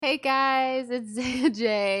Hey guys, it's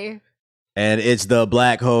Jay. And it's the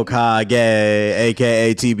Black Hokage,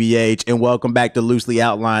 aka TBH, and welcome back to Loosely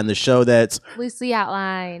Outlined, the show that's Loosely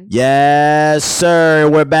outlined. Yes, sir.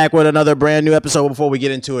 We're back with another brand new episode. Before we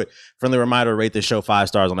get into it, friendly reminder: rate the show 5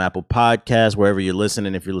 stars on Apple Podcasts, wherever you're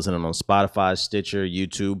listening. If you're listening on Spotify, Stitcher,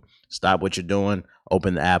 YouTube, stop what you're doing.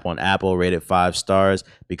 Open the app on Apple, rate it 5 stars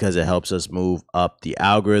because it helps us move up the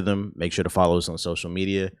algorithm. Make sure to follow us on social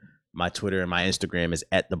media. My Twitter and my Instagram is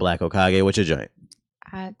at the Black Hokage. What's your joint?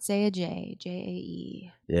 At Say a J, J-A-E.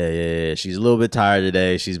 Yeah. She's a little bit tired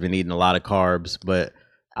today. She's been eating a lot of carbs, but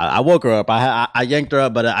I woke her up. I yanked her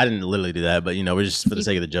up, but I didn't literally do that. But you know, we're just for the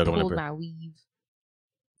sake of the joke. Pulled my weave.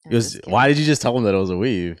 Why did you just tell him that it was a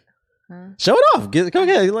weave? Huh? Show it off. Go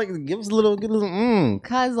ahead. Like, give us a little.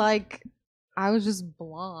 Cause like I was just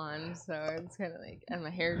blonde, so it's kind of like, and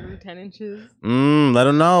my hair grew 10 inches. Let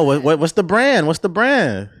them know. What's the brand? What's the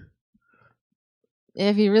brand?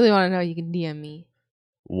 If you really want to know, you can DM me.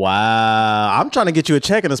 Wow, I'm trying to get you a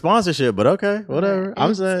check and a sponsorship, but okay, whatever.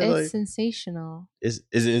 I'm saying it's like sensational. Is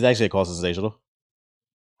actually called Sensational?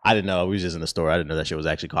 I didn't know. We was just in the store. I didn't know that shit was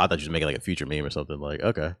actually called. I thought you was making like a future meme or something. Like,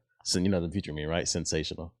 okay, so you know the future meme, right?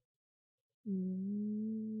 Sensational.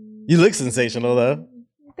 You look sensational though.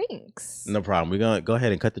 Thanks. No problem. We're gonna go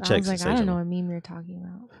ahead and cut the check. I don't know what meme you're talking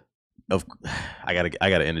about. I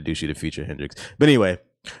gotta introduce you to Future Hendrix. But anyway.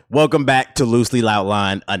 Welcome back to Loosely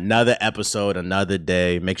Outlined. Another episode, another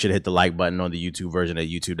day. Make sure to hit the like button on the YouTube version at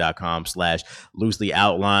youtube.com/loosely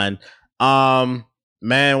outlined.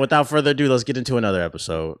 Man, without further ado, let's get into another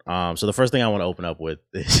episode. So the first thing I want to open up with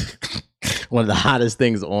is one of the hottest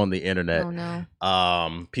things on the internet. Oh no.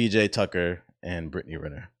 PJ Tucker and Brittany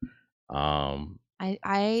Renner. I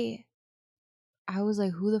was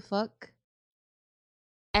like, who the fuck?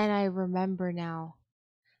 And I remember now.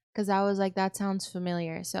 Because I was like, that sounds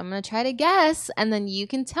familiar. So I'm going to try to guess. And then you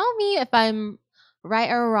can tell me if I'm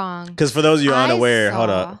right or wrong. Because for those of you unaware, hold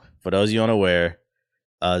up. For those of you unaware,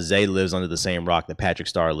 Zay lives under the same rock that Patrick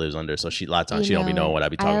Star lives under. So a lot of times she don't be knowing what I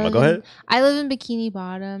be talking about. Go ahead. I live in Bikini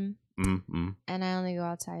Bottom. Mm-hmm. And I only go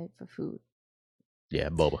outside for food. Yeah,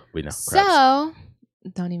 boba. We know. So,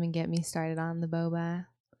 don't even get me started on the boba.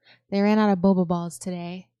 They ran out of boba balls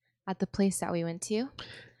today at the place that we went to.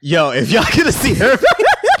 Yo, if y'all could have seen her.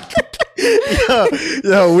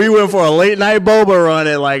 Yo, we went for a late night boba run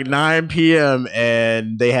at like 9 p.m.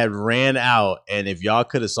 and they had ran out. And if y'all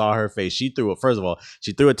could have saw her face, she threw a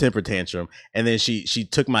temper tantrum, and then she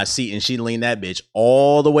took my seat and she leaned that bitch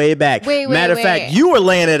all the way back. Matter of fact, you were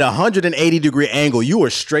laying at a 180-degree angle. You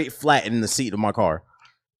were straight flat in the seat of my car.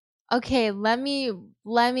 Okay, let me.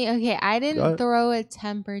 Okay, I didn't throw a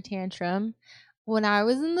temper tantrum. When I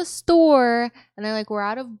was in the store and they're like, we're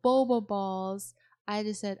out of boba balls, I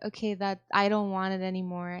just said, okay, that I don't want it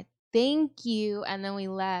anymore. Thank you. And then we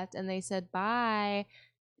left and they said bye.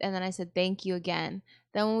 And then I said, thank you again.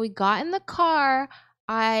 Then when we got in the car,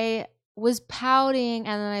 I was pouting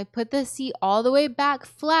and then I put the seat all the way back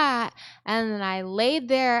flat and then I laid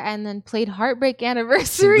there and then played Heartbreak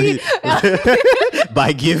Anniversary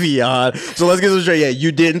by Giveon. So let's get this straight. Yeah,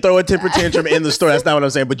 you didn't throw a temper tantrum in the store. That's not what I'm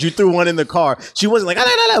saying. But you threw one in the car. She wasn't like,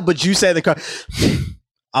 no. But you said in the car.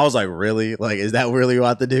 I was like, really? Like, is that really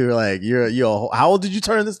what to do? Like, you're how old did you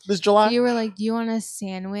turn this July? You were like, do you want a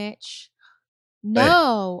sandwich?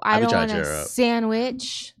 No, I don't want a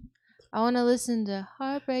sandwich. I want to listen to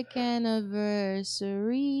Heartbreak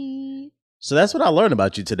Anniversary. So that's what I learned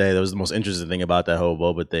about you today. That was the most interesting thing about that whole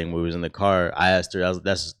boba thing. When we was in the car, I asked her,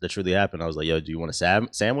 that truly happened. I was like, yo, do you want a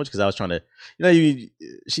sandwich? Because I was trying to,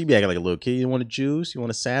 she'd be acting like a little kid. You want a juice? You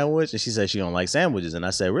want a sandwich? And she said she don't like sandwiches. And I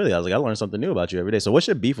said, really? I was like, I learned something new about you every day. So what's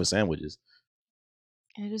your beef with sandwiches?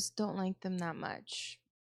 I just don't like them that much.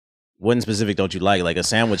 What in specific don't you like? Like a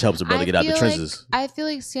sandwich helps a brother get out the trenches. I feel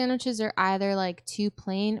like sandwiches are either like too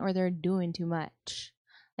plain or they're doing too much.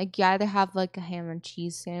 Like you either have like a ham and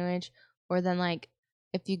cheese sandwich or then like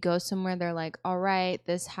if you go somewhere they're like, all right,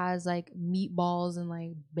 this has like meatballs and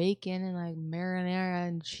like bacon and like marinara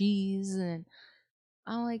and cheese. And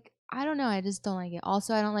I'm like, I don't know. I just don't like it.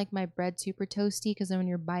 Also, I don't like my bread super toasty because then when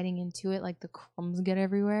you're biting into it, like the crumbs get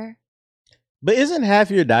everywhere. But isn't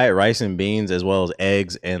half your diet rice and beans as well as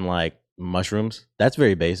eggs and like mushrooms? That's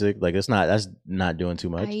very basic. Like that's not doing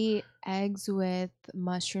too much. I eat eggs with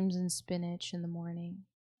mushrooms and spinach in the morning.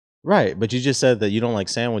 Right, but you just said that you don't like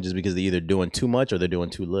sandwiches because they're either doing too much or they're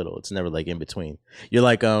doing too little. It's never like in between. You're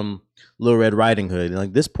like Little Red Riding Hood. You're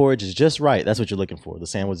like, this porridge is just right. That's what you're looking for. The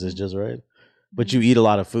sandwich is just right. But you eat a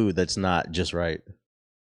lot of food that's not just right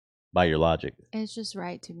by your logic. It's just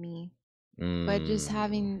right to me. But just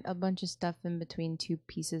having a bunch of stuff in between two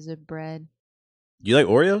pieces of bread. You like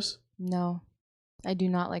Oreos? No. I do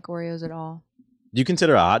not like Oreos at all. Do you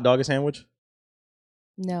consider a hot dog a sandwich?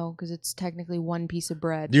 No, because it's technically one piece of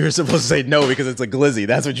bread. You were supposed to say no because it's a glizzy.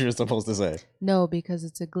 That's what you were supposed to say. No, because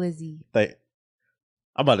it's a glizzy. I'm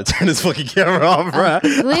about to turn this fucking camera off, bro.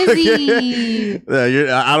 Glizzy.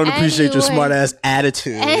 I don't appreciate your smart ass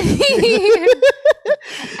attitude.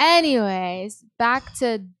 Anyways, back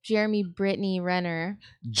to Jeremy Brittany Renner.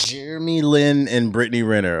 Jeremy Lin and Brittany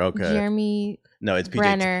Renner. Okay. Jeremy. No, it's PJ.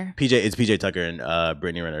 Renner. It's PJ Tucker and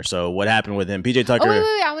Brittany Renner. So what happened with him? PJ Tucker. Oh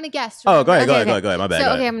wait! I want to guess. Oh, go ahead. My bad. So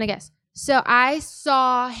I'm gonna guess. So I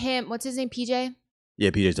saw him. What's his name? PJ. Yeah,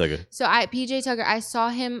 PJ Tucker. So PJ Tucker. I saw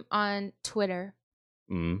him on Twitter.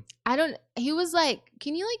 Mm-hmm. He was like,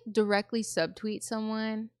 can you like directly subtweet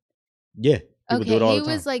someone? Yeah. Okay. He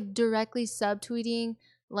was like directly subtweeting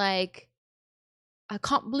like, I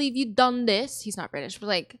can't believe you done this. He's not British, but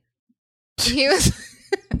like, he was.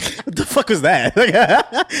 What the fuck was that? Like,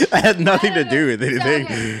 I had nothing to do with anything.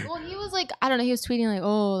 So, okay. Well, he was like, I don't know. He was tweeting like,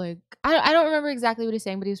 oh, like I don't remember exactly what he was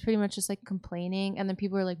saying, but he was pretty much just like complaining. And then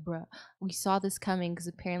people were like, bro, we saw this coming because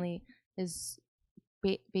apparently his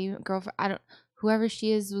baby girlfriend, whoever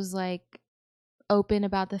she is, was like open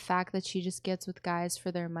about the fact that she just gets with guys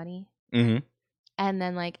for their money. Mm-hmm. And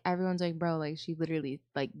then like everyone's like, bro, like she literally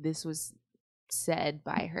like this was said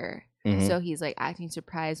by her. Mm-hmm. So he's like acting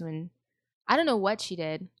surprised when I don't know what she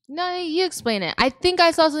did. No, you explain it. I think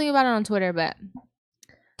I saw something about it on Twitter, but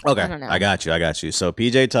okay, I don't know. I got you. So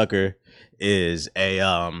PJ Tucker is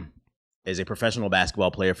a professional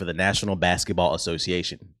basketball player for the National Basketball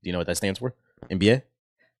Association. Do you know what that stands for? NBA.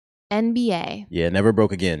 Yeah, never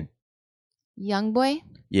broke again. Young boy.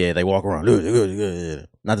 Yeah, they walk around.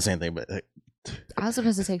 Not the same thing, but I was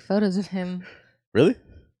supposed to take photos of him. Really?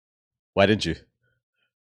 Why didn't you?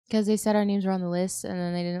 Because they said our names were on the list, and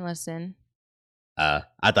then they didn't let us in. I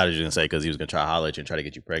thought you were gonna say because he was gonna try to holler at you and try to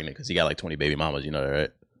get you pregnant because he got like 20 baby mamas. You know that,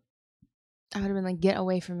 right? I would have been like, get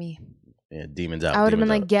away from me. Yeah, demons out. I would have been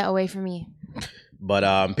like, get away from me. But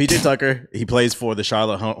PJ Tucker, he plays for the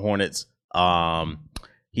Charlotte Hornets.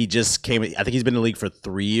 He just came. I think he's been in the league for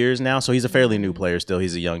 3 years now, so he's a fairly new player still.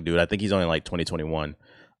 He's a young dude. I think he's only like 2021.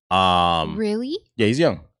 Really? Yeah, he's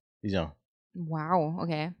young. Wow.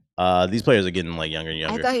 Okay. These players are getting like younger and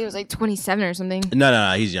younger. I thought he was like 27 or something.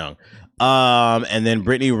 No, he's young. And then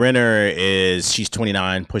Brittany Renner she's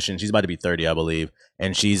 29, she's about to be 30, I believe,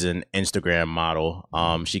 and she's an Instagram model.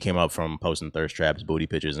 She came up from posting thirst traps, booty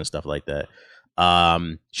pictures, and stuff like that.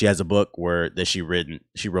 She has a book that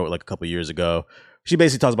she wrote like a couple years ago. She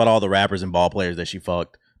basically talks about all the rappers and ball players that she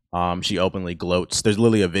fucked. She openly gloats. There's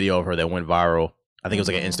literally a video of her that went viral. I think it was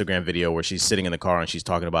like an Instagram video where she's sitting in the car and she's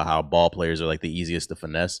talking about how ball players are like the easiest to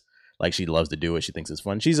finesse. Like she loves to do it. She thinks it's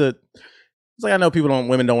fun. It's like, I know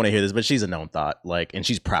women don't want to hear this, but she's a known thought. Like, and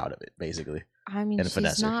she's proud of it, basically. I mean,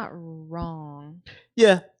 she's not wrong.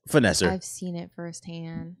 Yeah, finesser. I've seen it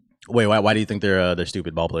firsthand. Wait, why do you think they're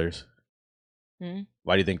stupid ball players?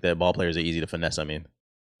 Why do you think that ball players are easy to finesse? I mean,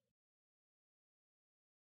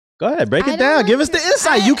 go ahead, break it down. Give us the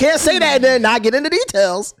insight. You can't say that and then not get into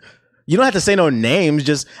details. You don't have to say no names,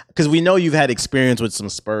 just because we know you've had experience with some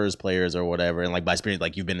Spurs players or whatever, and like by experience,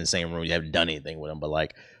 like you've been in the same room, you haven't done anything with them, but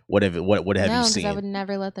like, what have you seen? No, because I would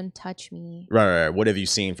never let them touch me. Right. What have you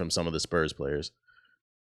seen from some of the Spurs players?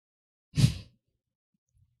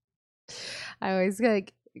 I always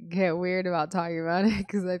like get weird about talking about it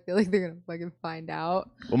because I feel like they're gonna fucking find out.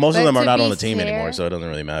 Well, most of them are not on the team anymore, so it doesn't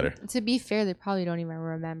really matter. To be fair, they probably don't even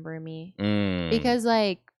remember me because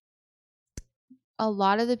like a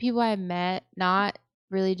lot of the people I met, not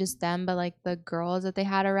really just them, but like the girls that they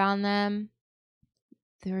had around them,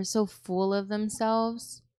 they were so full of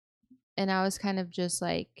themselves, and I was kind of just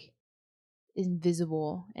like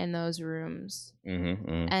invisible in those rooms.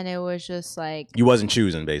 And it was just like, you wasn't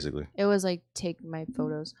choosing, basically. It was like, take my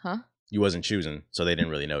photos. You wasn't choosing, so they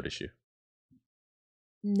didn't really notice you.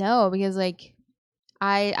 No, because like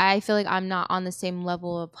I feel like I'm not on the same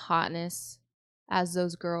level of hotness as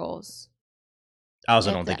those girls. I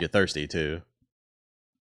also don't think you're thirsty too.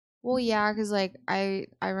 Well, yeah, because like I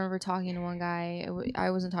remember talking to one guy.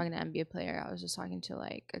 I wasn't talking to an NBA player. I was just talking to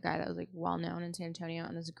like a guy that was like well known in San Antonio,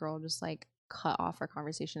 and this girl just like cut off our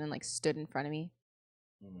conversation and like stood in front of me.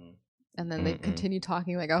 And then they continued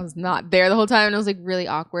talking like I was not there the whole time, and it was like really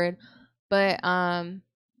awkward. But I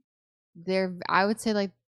would say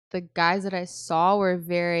like the guys that I saw were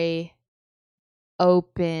very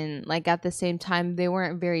open. Like at the same time, they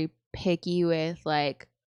weren't very picky with like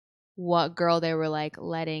what girl they were like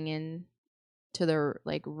letting in to their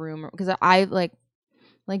like room, because I like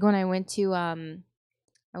when I went to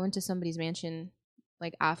somebody's mansion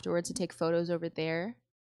like afterwards to take photos over there,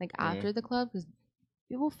 like after the club, because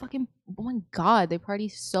People fucking, oh my God, they party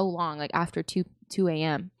so long, like after 2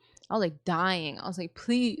 a.m. I was like dying. I was like,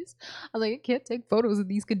 please. I was like, I can't take photos in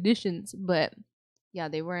these conditions. But yeah,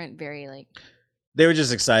 they weren't very like. They were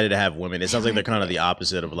just excited to have women. It sounds like they're kind of the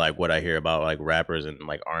opposite of like what I hear about like rappers and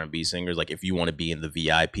like R&B singers. Like if you want to be in the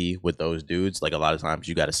VIP with those dudes, like a lot of times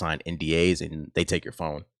you got to sign NDAs and they take your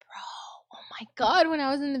phone. Bro, oh my God, when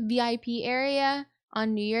I was in the VIP area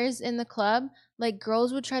on New Year's in the club, like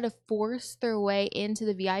girls would try to force their way into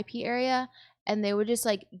the VIP area and they would just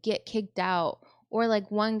like get kicked out. Or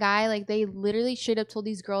like one guy, like they literally straight up told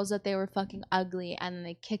these girls that they were fucking ugly and then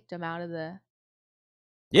they kicked them out of the.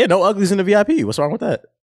 Yeah, no uglies in the VIP. What's wrong with that?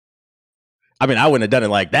 I mean, I wouldn't have done it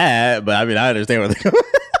like that, but I mean, I understand where they're coming.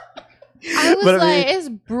 I was like, it's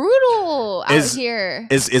brutal out here.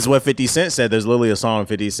 It's what 50 Cent said. There's literally a song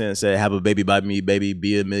 50 Cent said, "Have a baby by me, baby,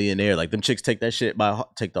 be a millionaire." Like them chicks take that shit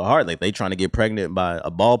take the heart. Like they trying to get pregnant by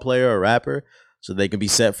a ball player or a rapper so they can be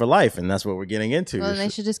set for life, and that's what we're getting into. Well, then they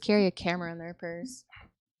should just carry a camera in their purse.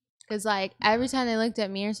 Because like every time they looked at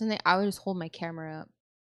me or something, I would just hold my camera up.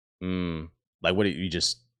 Like what do you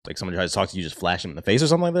just like someone tries to talk to you, just flash them in the face or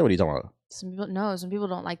something like that? What are you talking about? Some people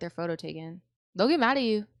don't like their photo taken. They'll get mad at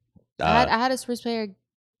you. I had a sports player.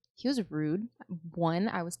 He was rude. One,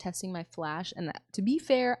 I was testing my flash, and to be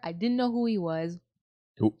fair, I didn't know who he was.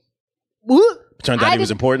 Who? Turns out he was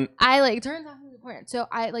important. Turns out he was important. So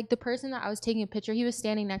the person that I was taking a picture, he was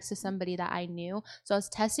standing next to somebody that I knew. So I was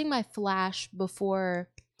testing my flash before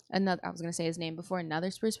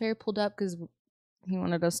another sports player pulled up because he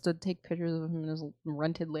wanted us to take pictures of him in his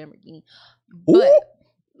rented Lamborghini. But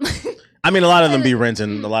I mean, a lot of them be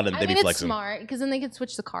renting. A lot of them be flexing. It's smart because then they can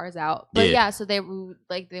switch the cars out. But yeah, so they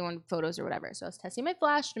wanted photos or whatever. So I was testing my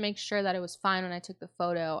flash to make sure that it was fine when I took the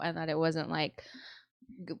photo and that it wasn't like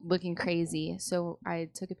looking crazy. So I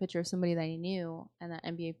took a picture of somebody that I knew, and that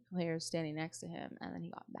NBA player was standing next to him, and then he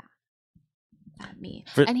got back at me,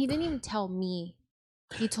 and he didn't even tell me.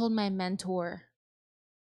 He told my mentor.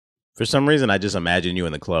 For some reason, I just imagine you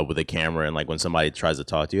in the club with a camera, and like when somebody tries to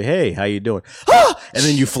talk to you, "Hey, how you doing?" And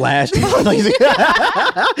then you flash, like, just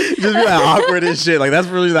be like awkward and shit. Like that's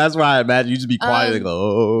why I imagine you just be quiet and go,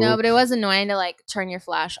 "Oh." No, but it was annoying to like turn your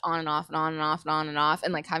flash on and off and on and off and on and off,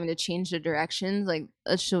 and like having to change the directions. Like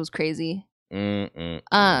that shit was crazy.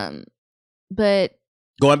 But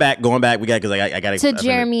Going back, we got because I got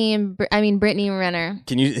to Brittany Renner.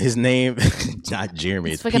 Can you his name? Not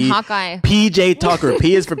Jeremy. It's fucking Hawkeye. PJ Tucker.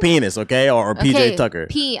 P is for penis, okay, or PJ Tucker.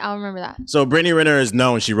 I'll remember that. So Brittany Renner is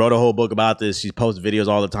known. She wrote a whole book about this. She posts videos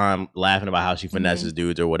all the time, laughing about how she finesses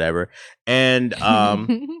dudes or whatever. And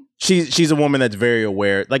she's a woman that's very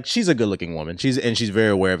aware. Like she's a good looking woman. She's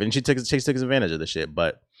very aware of it. And she takes advantage of the shit.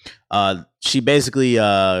 But she basically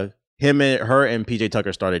her and PJ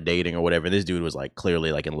Tucker started dating or whatever. This dude was like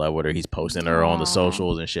clearly like in love with her. He's posting her on the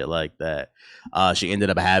socials and shit like that. She ended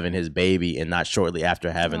up having his baby, and not shortly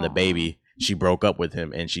after having the baby, she broke up with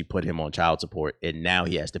him and she put him on child support. And now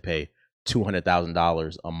he has to pay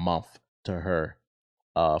 $200,000 a month to her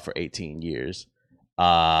for 18 years.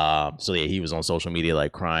 So yeah, he was on social media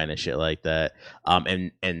like crying and shit like that.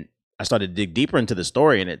 And I started to dig deeper into the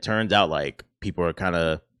story, and it turns out like people are kind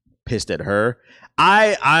of pissed at her.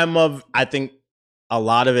 I think a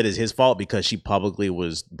lot of it is his fault because she publicly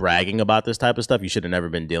was bragging about this type of stuff. You should have never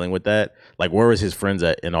been dealing with that. Like, where was his friends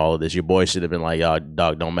at in all of this? Your boy should have been like, "Yo,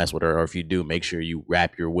 dog, don't mess with her. Or if you do, make sure you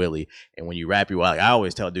wrap your willy." And when you wrap your, like I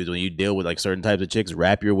always tell dudes, when you deal with like certain types of chicks,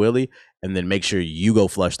 wrap your willy and then make sure you go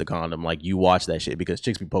flush the condom. Like you watch that shit because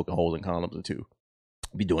chicks be poking holes in condoms too.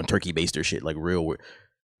 Be doing turkey baster shit like real weird.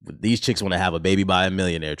 These chicks want to have a baby by a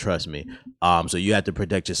millionaire, trust me. So you have to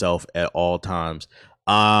protect yourself at all times.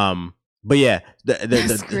 But yeah,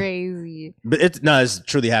 that's crazy. But it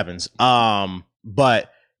truly happens. But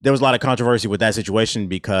there was a lot of controversy with that situation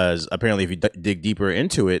because apparently, if you dig deeper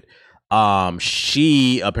into it,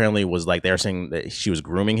 she apparently was like they're saying that she was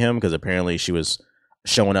grooming him because apparently she was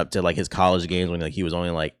showing up to like his college games when like he was only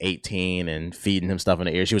like 18 and feeding him stuff in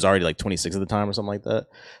the ear. She was already like 26 at the time or something like that.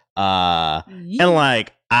 And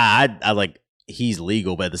like I like he's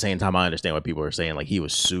legal, but at the same time I understand what people are saying. Like he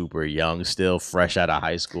was super young still, fresh out of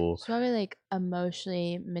high school. She's probably like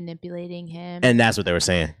emotionally manipulating him. And that's what they were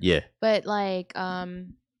saying. Yeah. But like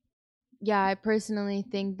yeah, I personally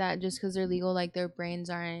think that just because they're legal, like their brains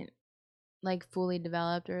aren't like fully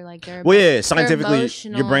developed or like they're scientifically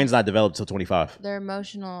your brain's not developed till 25. They're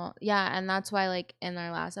emotional. Yeah, and that's why like in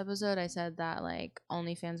our last episode I said that like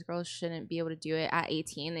OnlyFans girls shouldn't be able to do it at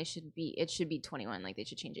 18. It should be 21. Like they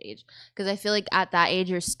should change age because I feel like at that age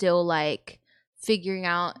you're still like figuring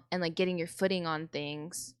out and like getting your footing on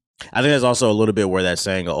things. I think there's also a little bit where that's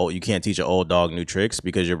saying, oh, you can't teach an old dog new tricks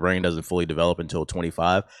because your brain doesn't fully develop until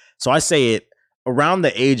 25. So I say it around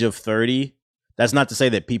the age of 30. That's not to say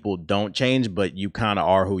that people don't change, but you kind of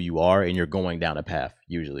are who you are and you're going down a path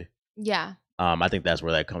usually. Yeah. I think that's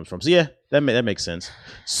where that comes from. So yeah, that makes sense.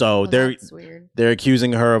 So they're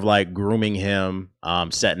accusing her of like grooming him,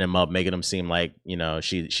 setting him up, making him seem like, you know,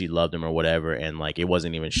 she loved him or whatever. And like it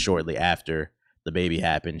wasn't even shortly after the baby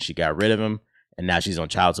happened, she got rid of him, and now she's on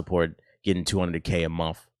child support, getting $200K a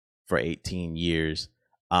month for 18 years.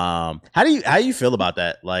 How do you feel about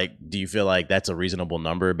that? Like, do you feel like that's a reasonable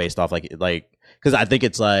number based off like because I think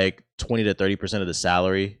it's like 20 to 30% of the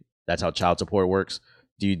salary. That's how child support works.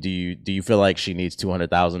 Do you feel like she needs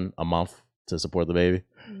 $200,000 a month to support the baby?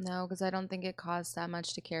 No, because I don't think it costs that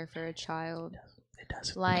much to care for a child. It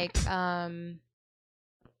doesn't. Like,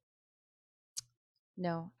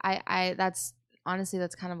 no, I that's honestly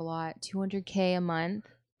that's kind of a lot. $200K a month.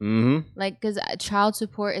 Mm-hmm. Like, because child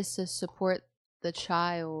support is to support the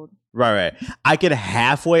child. Right. I could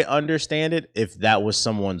halfway understand it if that was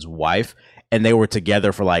someone's wife and they were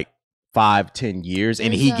together for like 5-10 years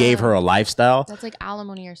and he gave her a lifestyle. That's like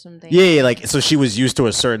alimony or something. Yeah, like so she was used to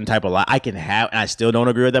a certain type of life. I still don't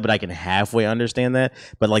agree with that, but I can halfway understand that.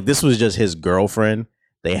 But like this was just his girlfriend.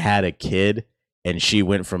 They had a kid and she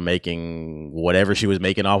went from making whatever she was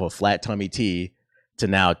making off of flat tummy tea to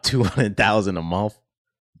now $200,000 a month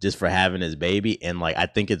just for having his baby. And like I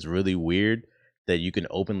think it's really weird that you can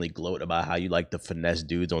openly gloat about how you like to finesse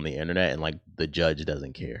dudes on the internet and like the judge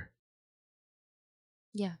doesn't care.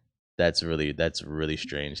 Yeah. That's really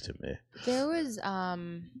strange to me. There was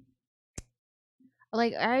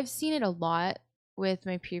like I've seen it a lot with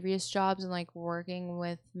my previous jobs and like working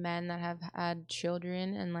with men that have had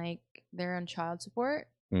children and like they're on child support.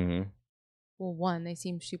 Mm-hmm. Well, one, they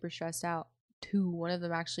seem super stressed out. Two, one of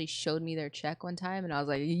them actually showed me their check one time and I was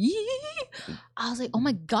like, yee! I was like, oh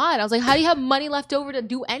my God. I was like, how do you have money left over to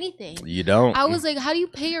do anything? You don't. I was like, how do you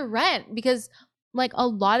pay your rent? Because like a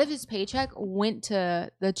lot of his paycheck went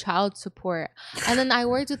to the child support. And then I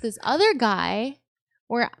worked with this other guy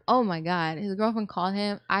where, oh my God, his girlfriend called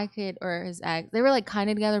him. Or his ex, they were like kind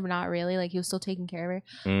of together, but not really. Like he was still taking care of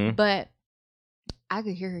her. Mm-hmm. But I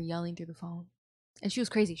could hear her yelling through the phone. And she was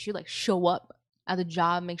crazy. She would like show up at the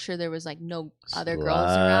job, make sure there was like no other girls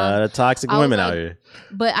around. A lot of toxic women out here.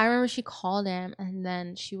 But I remember she called him and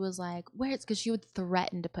then she was like, where's, because she would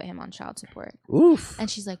threaten to put him on child support. Oof. And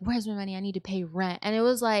she's like, where's my money? I need to pay rent. And it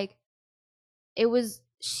was like, he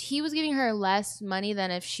was giving her less money than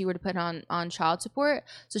if she were to put on child support.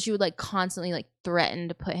 So she would like constantly like threaten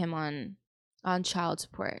to put him on child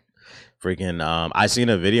support. Freaking I seen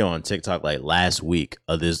a video on TikTok like last week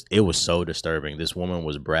of this. It was so disturbing. This woman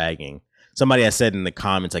was bragging. Somebody had said in the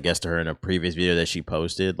comments, I guess, to her in a previous video that she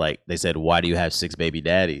posted, like they said, why do you have 6 baby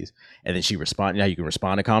daddies? And then she responded. You know, you can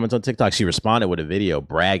respond to comments on TikTok. She responded with a video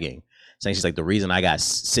bragging, saying she's like, the reason I got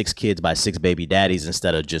 6 kids by 6 baby daddies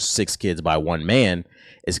instead of just 6 kids by one man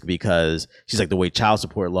is because she's like, the way child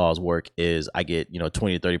support laws work is I get,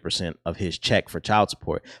 20 to 30% of his check for child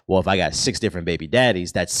support. Well, if I got 6 different baby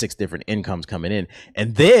daddies, that's 6 different incomes coming in.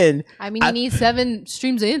 And then you need 7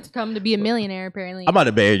 streams of income to be a millionaire, apparently. I'm about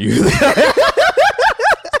to ban you.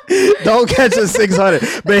 Don't catch a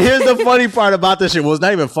 600. But here's the funny part about this shit. Well, it's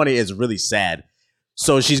not even funny. It's really sad.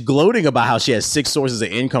 So she's gloating about how she has 6 sources of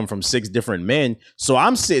income from 6 different men. So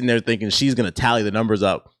I'm sitting there thinking she's going to tally the numbers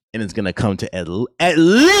up and it's going to come to at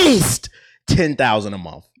least $10,000 a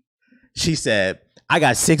month. She said, I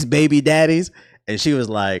got 6 baby daddies. And she was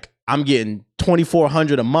like, I'm getting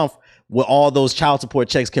 $2,400 a month with all those child support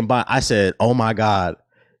checks combined. I said, oh my God,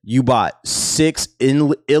 you bought 6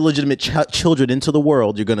 illegitimate children into the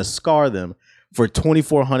world. You're going to scar them for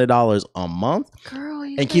 $2,400 a month. Girl,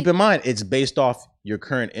 and keep in mind, it's based off your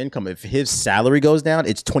current income. If his salary goes down,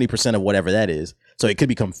 it's 20% of whatever that is. So it could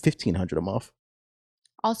become $1,500 a month.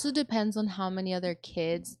 Also depends on how many other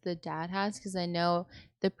kids the dad has, because I know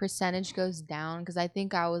the percentage goes down. Because I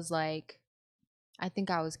think I was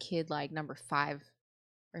kid like number 5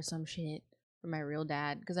 or some shit for my real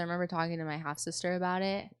dad. Because I remember talking to my half sister about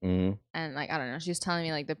it, mm-hmm. and like I don't know, she was telling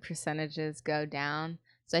me like the percentages go down.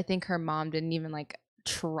 So I think her mom didn't even like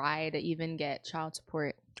try to even get child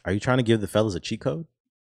support. Are you trying to give the fellas a cheat code?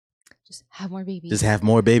 Just have more babies. Just have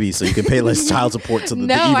more babies so you can pay less child support to the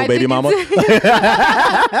evil baby mama.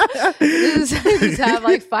 Just have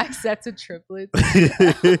like 5 sets of triplets.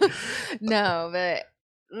 No, but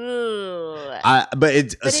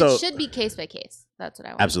it should be case by case. That's what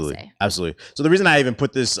I wanted to say. Absolutely. So the reason I even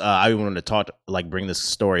put this, I even wanted to talk, like bring this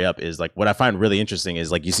story up is like what I find really interesting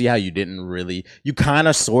is like you see how you kind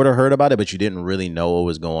of sort of heard about it, but you didn't really know what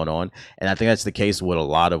was going on. And I think that's the case with a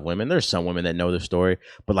lot of women. There's some women that know the story,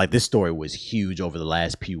 but like this story was huge over the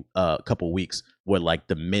last couple weeks with like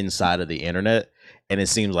the men's side of the internet. And it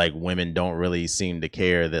seems like women don't really seem to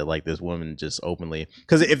care that like this woman just openly,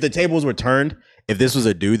 because if the tables were turned, if this was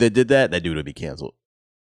a dude that did that, that dude would be canceled.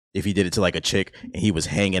 If he did it to like a chick and he was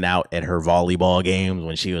hanging out at her volleyball games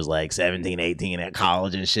when she was like 17, 18 at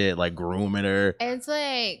college and shit, like grooming her. And it's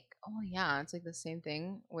like, oh yeah, it's like the same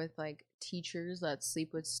thing with like teachers that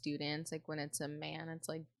sleep with students. Like when it's a man, it's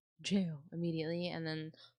like jail immediately. And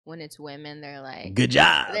then when it's women, they're like, good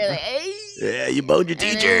job. They're like, hey. Yeah, you boned your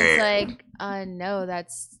teacher. And it's like, no,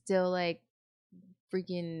 that's still like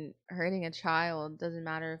freaking hurting a child. Doesn't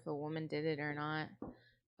matter if a woman did it or not.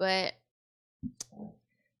 But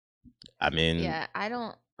I mean, yeah, I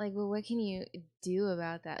don't like. Well, what can you do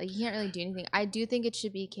about that? Like, you can't really do anything. I do think it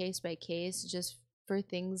should be case by case, just for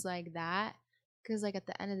things like that. Because, like, at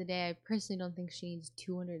the end of the day, I personally don't think she needs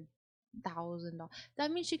 $200,000.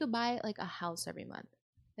 That means she could buy like a house every month.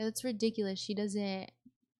 That's ridiculous. She doesn't.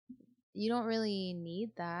 You don't really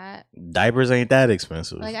need that. Diapers ain't that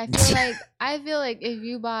expensive. Like, I feel like if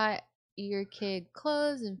you bought your kid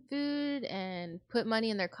clothes and food and put money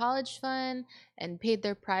in their college fund and paid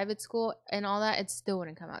their private school and all that, it still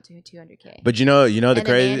wouldn't come out to $200K. But you know the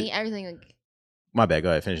crazy nanny, everything. Like, my bad. Go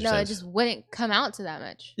ahead. Finish. No, it just wouldn't come out to that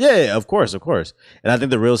much. Yeah, of course. And I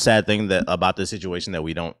think the real sad thing that about this situation that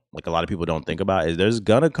we don't like, a lot of people don't think about is there's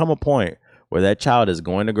gonna come a point where that child is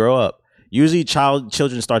going to grow up. Usually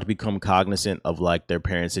children start to become cognizant of like their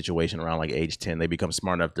parents' situation around like age 10. They become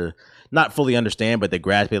smart enough to not fully understand, but they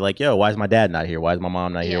grasp it like, yo, why is my dad not here? Why is my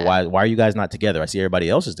mom not here? Why are you guys not together? I see everybody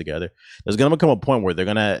else is together. There's going to become a point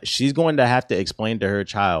where she's going to have to explain to her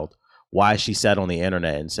child why she sat on the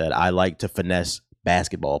internet and said, I like to finesse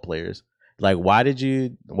basketball players. Like, why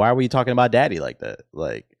were you talking about daddy like that?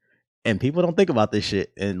 Like, and people don't think about this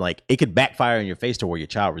shit. And like, it could backfire in your face to where your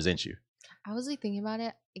child resents you. I was like thinking about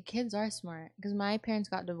it. Kids are smart because my parents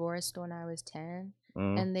got divorced when I was 10,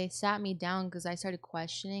 and they sat me down because I started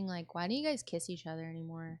questioning like, why do you guys kiss each other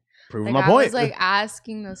anymore? Proving my point. I was like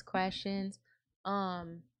asking those questions.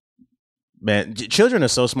 Man, children are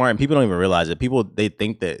so smart, and people don't even realize it. They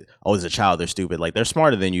think that, oh, as a child, they're stupid. Like, they're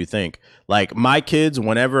smarter than you think. Like, my kids,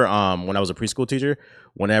 whenever, when I was a preschool teacher,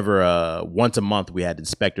 whenever once a month we had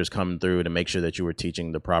inspectors come through to make sure that you were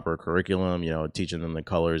teaching the proper curriculum, teaching them the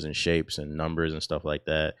colors and shapes and numbers and stuff like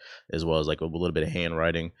that, as well as like a little bit of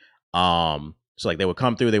handwriting. So like they would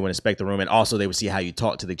come through, they would inspect the room, and also they would see how you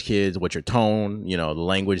talk to the kids, what your tone, the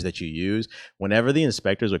language that you use. Whenever the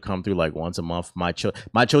inspectors would come through like once a month, my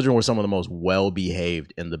children were some of the most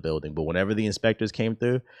well-behaved in the building. But whenever the inspectors came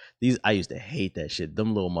through, I used to hate that shit.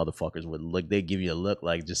 Them little motherfuckers would look, they'd give you a look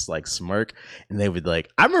like just like smirk, and they would like,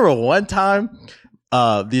 I remember one time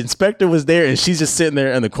the inspector was there and she's just sitting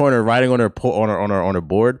there in the corner writing on her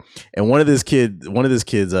board, and one of these kids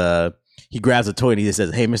he grabs a toy and he just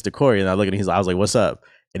says, "Hey, Mr. Corey," and I look at him, I was like, "What's up?"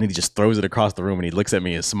 And then he just throws it across the room and he looks at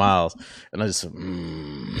me and smiles, and I just the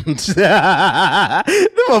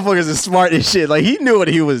motherfuckers are smart as shit. Like, he knew what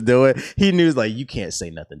he was doing. He knew, like, you can't say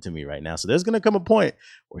nothing to me right now. So there's gonna come a point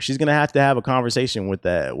where she's gonna have to have a conversation with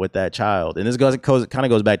that child. And this kind of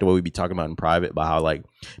goes back to what we be talking about in private, about how like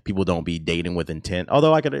people don't be dating with intent.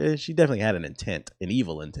 Although she definitely had an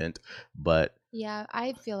evil intent, but yeah,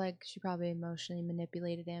 I feel like she probably emotionally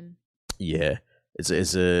manipulated him. Yeah, it's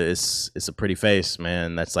a pretty face,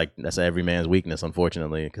 man. That's every man's weakness,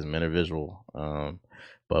 unfortunately, because men are visual.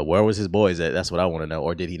 But where was his boys at? That's what I want to know.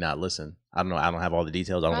 Or did he not listen? I don't know. I don't have all the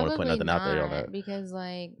details. I don't want to put nothing out there on that. Because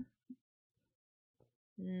like,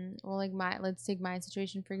 well, like let's take my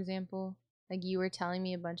situation for example. Like, you were telling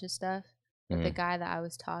me a bunch of stuff, but the guy that I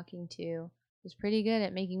was talking to was pretty good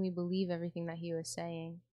at making me believe everything that he was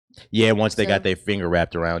saying. Yeah, once they got their finger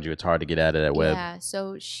wrapped around you, it's hard to get out of that web. Yeah,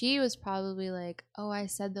 so she was probably like, "Oh, I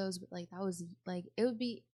said those," but like that was like, it would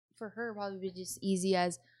be for her probably be just easy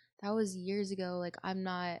as that was years ago. Like, I'm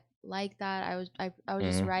not like that. I was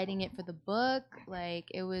just writing it for the book. Like,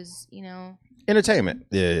 it was, entertainment.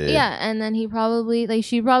 Yeah. And then she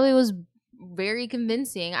probably was very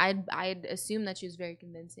convincing. I'd assume that she was very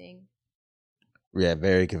convincing. Yeah,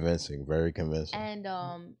 very convincing. Very convincing. And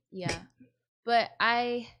yeah, but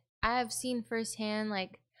I have seen firsthand,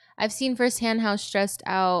 how stressed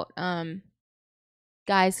out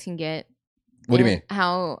guys can get. What do you mean?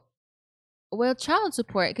 Well, child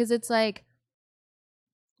support, because it's like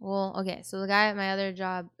Well, okay, so the guy at my other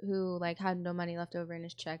job who like had no money left over in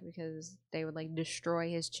his check because they would like destroy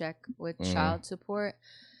his check with child support.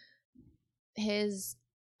 His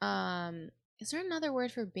is there another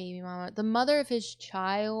word for baby mama? The mother of his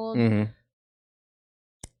child didn't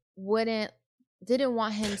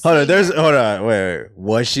want him. Hold on, wait.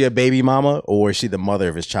 Was she a baby mama or was she the mother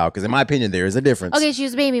of his child? Because in my opinion, there is a difference. Okay, she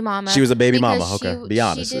was a baby mama. She was a baby mama. Okay, be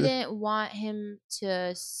honest. She didn't want him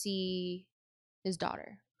to see his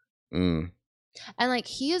daughter. And like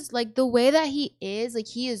he is like the way that he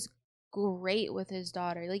is great with his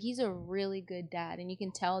daughter. Like he's a really good dad, and you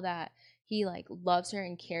can tell that he like loves her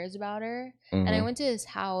and cares about her. And I went to his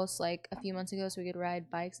house like a few months ago so we could ride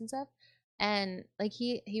bikes and stuff. And like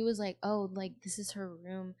he was like, oh, like this is her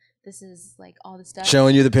room. This is like all the stuff.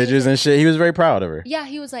 Showing you the pictures and shit. He was very proud of her. Yeah,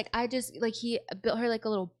 he was like, he built her like a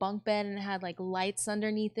little bunk bed and it had like lights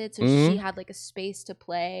underneath it. So she had like a space to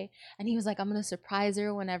play. And he was like, I'm going to surprise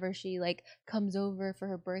her whenever she like comes over for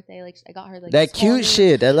her birthday. Like I got her like that cute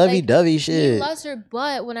shit, that lovey-dovey shit. He loves her.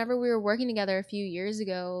 But whenever we were working together a few years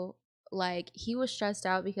ago, like he was stressed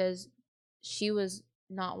out because she was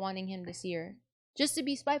not wanting him to see her just to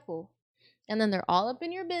be spiteful. And then they're all up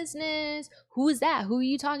in your business. Who is that? Who are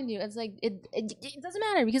you talking to? It's like, it doesn't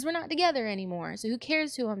matter because we're not together anymore. So who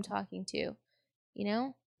cares who I'm talking to? You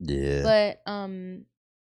know? Yeah. But,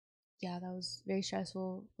 yeah, that was very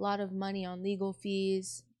stressful. A lot of money on legal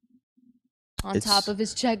fees on top of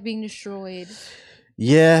his check being destroyed.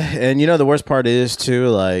 Yeah. And you know, the worst part is too,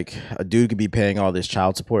 like a dude could be paying all this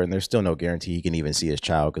child support and there's still no guarantee he can even see his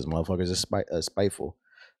child because motherfuckers are spiteful.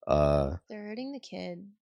 They're hurting the kid.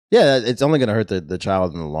 Yeah, it's only going to hurt the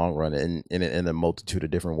child in the long run in a multitude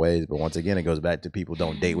of different ways. But once again, it goes back to people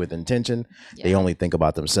don't date with intention. Yeah. They only think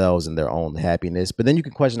about themselves and their own happiness. But then you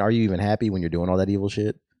can question, are you even happy when you're doing all that evil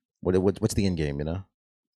shit? What's the end game, you know?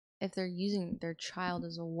 If they're using their child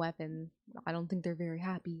as a weapon, I don't think they're very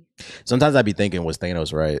happy. Sometimes I'd be thinking, was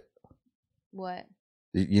Thanos right? What?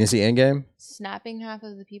 You didn't see Endgame? Snapping half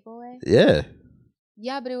of the people away? Yeah.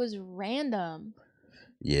 Yeah, but it was random.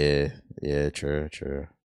 Yeah, true.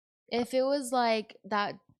 If it was like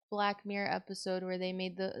that Black Mirror episode where they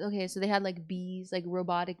made so they had like bees, like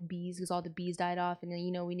robotic bees, because all the bees died off, and you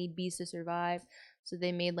know we need bees to survive. So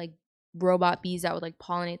they made like robot bees that would like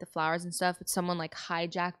pollinate the flowers and stuff. But someone like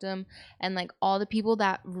hijacked them, and like all the people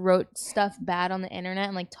that wrote stuff bad on the internet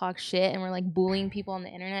and like talk shit and were like bullying people on the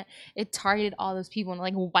internet, it targeted all those people and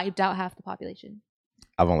like wiped out half the population.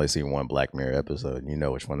 I've only seen one Black Mirror episode. You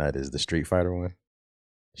know which one that is? The Street Fighter one.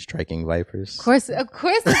 Striking Vipers. Of course, that's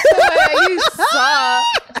the one you saw.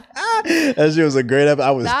 That shit was a great episode.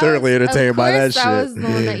 I was thoroughly entertained by that shit. That was the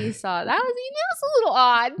one that you saw. That was a little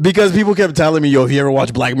odd. Because people kept telling me, yo, if you ever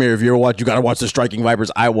watch Black Mirror, you gotta watch the Striking Vipers.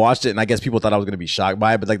 I watched it, and I guess people thought I was gonna be shocked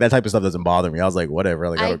by it, but like that type of stuff doesn't bother me. I was like, whatever.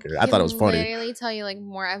 Like I don't care. I thought it was funny. I can literally tell you like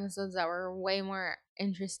more episodes that were way more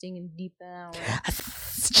interesting and deep than that one.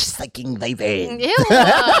 Striking Vipers. Ew.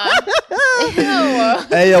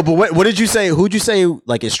 Hey, yo, but what did you say? Who'd you say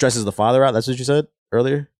like it stresses the father out? That's what you said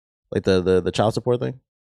earlier? Like the child support thing?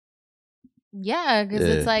 Yeah, because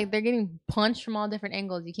it's like they're getting punched from all different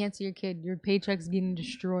angles. You can't see your kid. Your paycheck's getting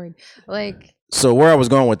destroyed. Like. So where I was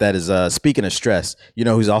going with that is, speaking of stress, you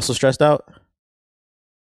know who's also stressed out?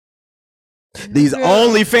 These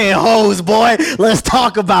OnlyFans hoes, boy. Let's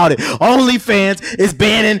talk about it. OnlyFans is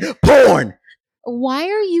banning porn. Why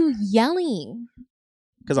are you yelling?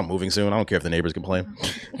 Because I'm moving soon. I don't care if the neighbors complain.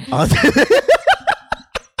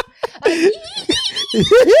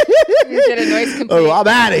 You did a noise complaint. Oh, I'm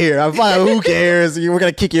out of here. I'm fine. Who cares? We're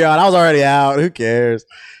gonna kick you out. I was already out. Who cares?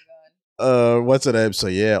 What's the name? So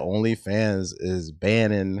yeah, OnlyFans is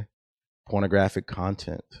banning pornographic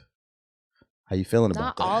content. How you feeling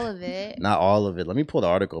about that? Not all of it. Not all of it. Let me pull the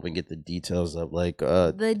article up and get the details of like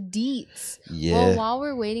the deets. Yeah. Well, while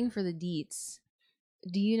we're waiting for the deets,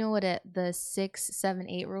 do you know what the 6, 7,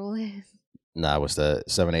 8 rule is? Nah, what's that?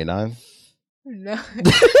 7, 8, 9? No.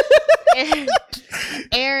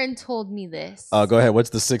 Aaron told me this. Go ahead. What's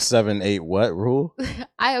the 6, 7, 8 what rule?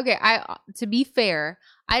 I to be fair,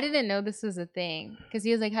 I didn't know this was a thing because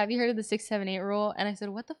he was like, "Have you heard of the 6, 7, 8 rule?" And I said,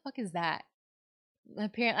 "What the fuck is that?"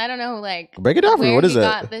 Apparently, I don't know, like break it down for me. What is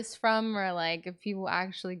that? Got this from, or like if people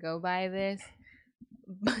actually go by this,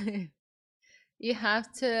 but you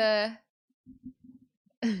have to.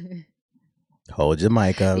 Hold your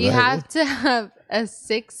mic up. You have to have a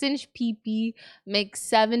 6-inch PP, make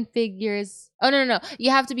 7 figures. Oh, no.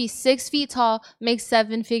 You have to be 6 feet tall, make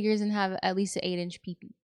 7 figures, and have at least an 8-inch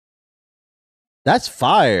PP. That's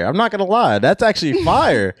fire. I'm not going to lie. That's actually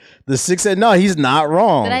fire. The 6, no, he's not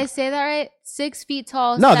wrong. Did I say that right? 6 feet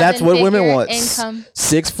tall. No, that's what women want. Income.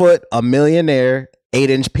 6 foot, a millionaire,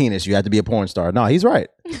 8-inch penis, you have to be a porn star. No, he's right.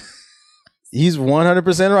 He's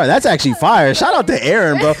 100% right. That's actually fire. Shout out to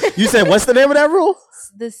Aaron, bro. You said, what's the name of that rule?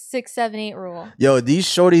 The 6, 7, 8 rule. Yo, these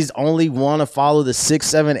shorties only want to follow the 6,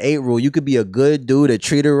 7, 8 rule. You could be a good dude, a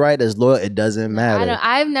treat her right, as loyal. It doesn't matter.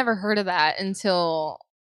 I've never heard of that until.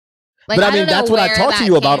 Like, but I mean, that's what I talk to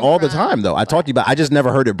you about all the time, though. I talked to you about. I just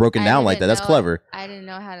never heard it broken down like that. That's clever. I didn't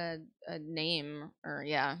know how to name or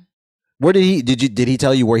yeah. Where did he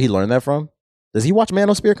tell you where he learned that from? Does he watch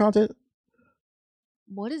Manosphere content?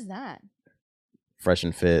 What is that? Fresh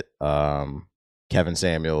and Fit, Kevin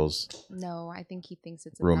Samuels. No, I think he thinks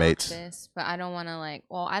it's roommates. Obnoxious, but I don't want to like.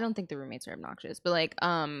 Well, I don't think the roommates are obnoxious, but like,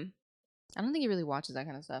 I don't think he really watches that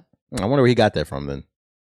kind of stuff. I wonder where he got that from. Then,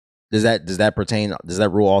 does that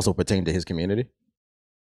rule also pertain to his community?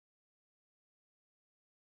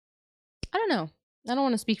 I don't know. I don't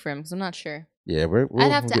want to speak for him because I'm not sure. Yeah,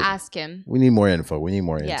 I'd have to ask him. We need more info.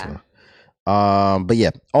 Info. But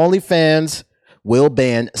yeah, OnlyFans will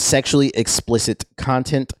ban sexually explicit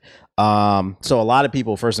content. So a lot of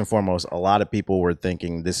people, first and foremost, were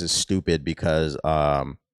thinking this is stupid because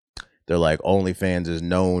they're like, OnlyFans is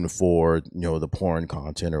known for, the porn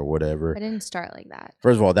content or whatever. I didn't start like that.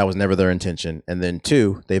 First of all, that was never their intention. And then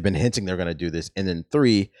 2, they've been hinting they're going to do this. And then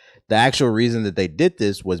 3, the actual reason that they did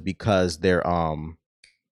this was because their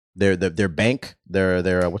bank,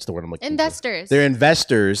 their what's the word I'm looking for? Investors. Their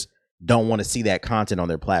investors don't want to see that content on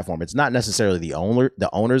their platform. It's not necessarily the owners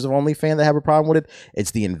of OnlyFans that have a problem with it. It's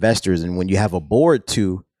the investors. And when you have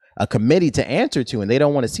a committee to answer to, and they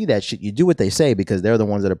don't want to see that shit, you do what they say because they're the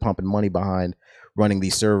ones that are pumping money behind running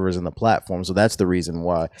these servers and the platform. So that's the reason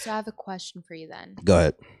why. So I have a question for you then. Go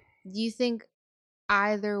ahead. Do you think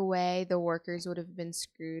either way the workers would have been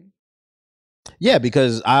screwed? Yeah,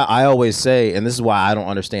 because I always say, and this is why I don't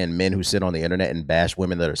understand men who sit on the internet and bash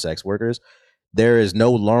women that are sex workers.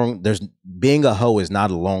 Being a hoe is not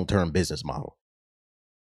a long-term business model.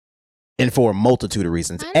 And for a multitude of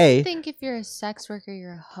reasons. I don't think if you're a sex worker,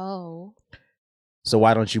 you're a hoe. So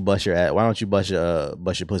why don't you bust your ass? Why don't you bust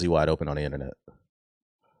your pussy wide open on the internet?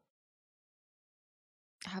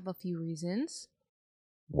 I have a few reasons.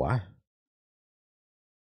 Why?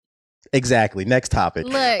 Exactly. Next topic.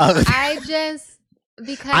 Look, because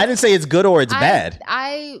I didn't say it's good or it's bad.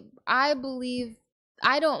 I believe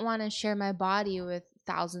I don't want to share my body with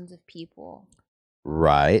thousands of people.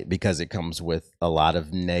 Right, because it comes with a lot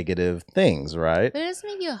of negative things, right? But it doesn't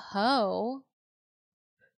make you a hoe.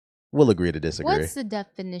 We'll agree to disagree. What's the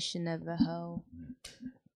definition of a hoe?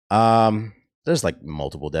 There's like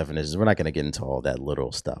multiple definitions. We're not going to get into all that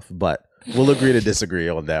little stuff, but we'll agree to disagree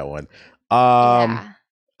on that one. Yeah.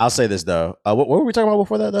 I'll say this though. What were we talking about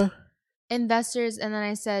before that though? Investors, and then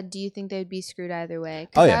I said, do you think they'd be screwed either way?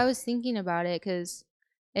 Because I was thinking about it because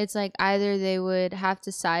it's like either they would have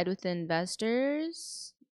to side with the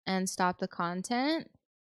investors and stop the content.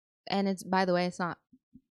 And it's, by the way, it's not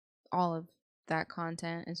all of that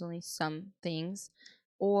content. It's only some things.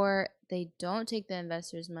 Or they don't take the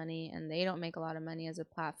investors' money and they don't make a lot of money as a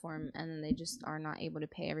platform, and then they just are not able to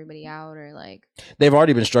pay everybody out, or like they've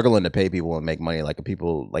already been struggling to pay people and make money. Like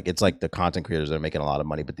people, like it's like the content creators that are making a lot of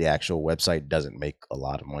money, but the actual website doesn't make a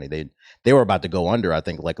lot of money. They were about to go under. I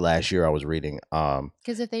think like last year I was reading.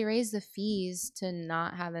 Because if they raise the fees to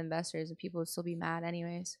not have investors, people would still be mad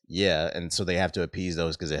anyways. Yeah, and so they have to appease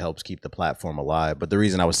those because it helps keep the platform alive. But the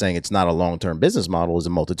reason I was saying it's not a long-term business model is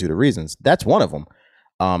a multitude of reasons. That's one of them.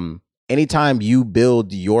 Anytime you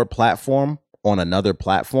build your platform on another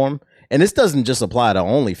platform, and this doesn't just apply to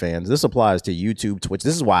OnlyFans, this applies to YouTube, Twitch.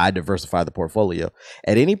 This is why I diversify the portfolio.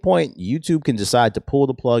 At any point, YouTube can decide to pull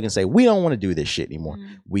the plug and say, we don't want to do this shit anymore.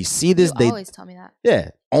 We see this. You always tell me that. Yeah.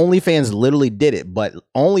 OnlyFans literally did it, but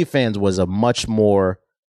OnlyFans was a much more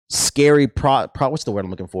scary what's the word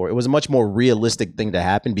I'm looking for? It was a much more realistic thing to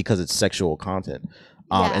happen because it's sexual content.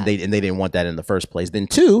 And they didn't want that in the first place. Then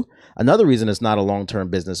 2, another reason it's not a long-term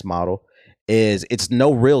business model is it's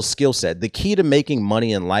no real skill set. The key to making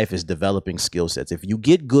money in life is developing skill sets. If you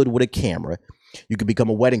get good with a camera, you can become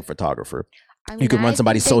a wedding photographer. You can run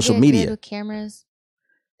somebody's social media. Good with cameras.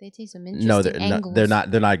 They take some interesting angles. They're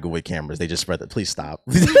not good with cameras. They just spread that. Please stop.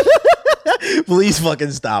 Please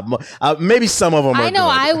fucking stop. Maybe some of them are. I know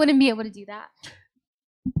I wouldn't be able to do that.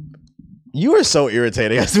 You are so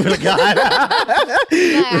irritating. I swear to God.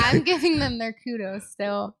 Yeah, I'm giving them their kudos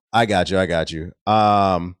still. I got you.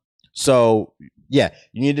 So yeah,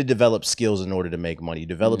 you need to develop skills in order to make money. You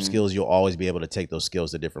develop skills, you'll always be able to take those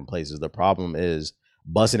skills to different places. The problem is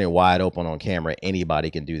busting it wide open on camera. Anybody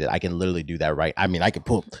can do that. I can literally do that, right? I mean, I could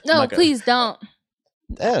pull. No, please don't.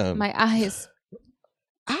 Damn. My eyes.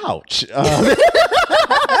 Ouch.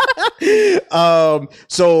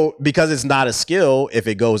 So because it's not a skill, if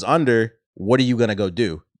it goes under, what are you gonna go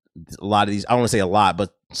do? A lot of these, I don't want to say a lot,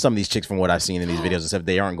 but some of these chicks from what I've seen in these videos and stuff,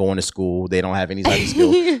 they aren't going to school. They don't have any type of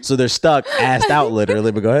skill. So they're stuck, assed out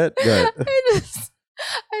literally. But go ahead.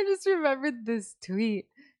 I just remembered this tweet.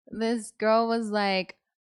 This girl was like,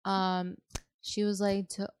 she was like,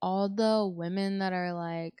 to all the women that are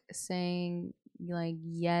like saying like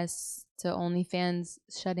yes to OnlyFans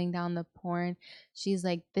shutting down the porn, she's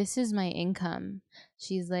like, this is my income.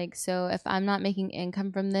 She's like, so if I'm not making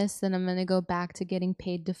income from this, then I'm gonna go back to getting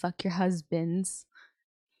paid to fuck your husbands.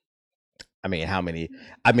 I mean, how many?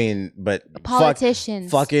 I mean, but politicians,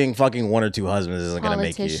 fucking one or two husbands isn't gonna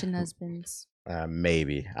make you. Politician husbands.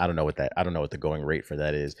 Maybe. I don't know what the going rate for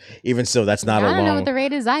that is. Even so, that's not I don't know what the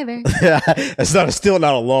rate is either. It's still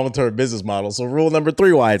not a long-term business model. So rule number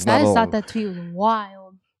 3, why it's not. I just thought that tweet was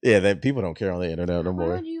wild. Yeah, that people don't care on the internet no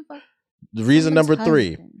more. Fuck the reason number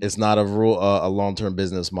 3, it's not a long-term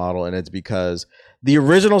business model, and it's because the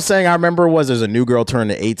original saying I remember was there's a new girl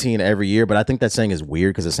turning 18 every year, but I think that saying is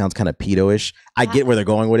weird because it sounds kind of pedo-ish. I get where they're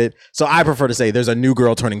going with it. So I prefer to say there's a new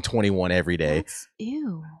girl turning 21 every day. That's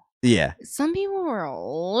ew. Yeah. Some people were a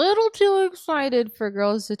little too excited for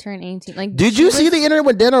girls to turn 18. Like, did you see the internet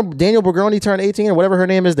when Daniel Bergoni turned 18 or whatever her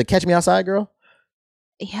name is, the Catch Me Outside girl?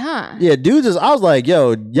 Yeah. Yeah, dudes I was like,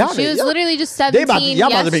 yo, y'all. She was literally just 17 y'all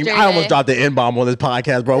about to be, I almost dropped the N-bomb on this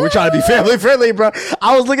podcast, bro. We're trying to be family friendly, bro.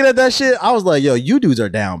 I was looking at that shit. I was like, yo, you dudes are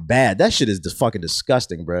down bad. That shit is just fucking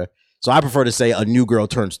disgusting, bro. So I prefer to say a new girl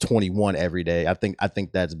turns 21 every day. I think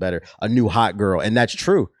that's better. A new hot girl. And that's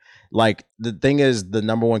true. Like, the thing is, the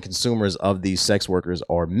number one consumers of these sex workers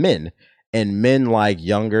are men, and men like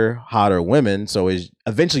younger, hotter women. So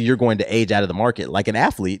eventually you're going to age out of the market like an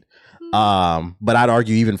athlete. But I'd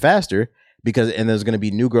argue even faster and there's going to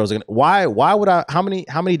be new girls. Why would how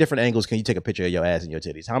many different angles can you take a picture of your ass and your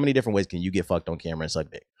titties? How many different ways can you get fucked on camera and suck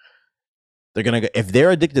dick? They're going to, if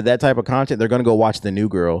they're addicted to that type of content, they're going to go watch the new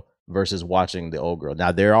girl versus watching the old girl.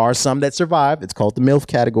 Now, there are some that survive. It's called the MILF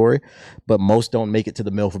category, but most don't make it to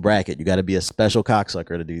the MILF bracket. You got to be a special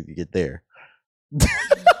cocksucker to get there.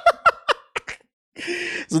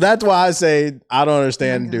 So that's why I say I don't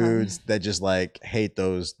understand dudes that just like hate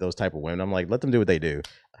those type of women. I'm like, let them do what they do.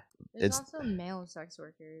 There's also male sex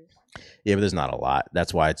workers. Yeah, but there's not a lot.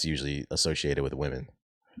 That's why it's usually associated with women.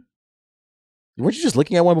 Weren't you just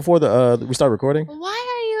looking at one before we start recording? Why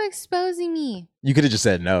are you exposing me? You could have just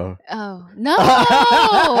said no. Oh, no.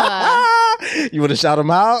 You would have shout them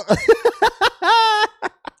out?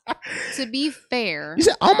 To be fair. You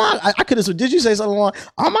said, oh my, I could have, did you say something along,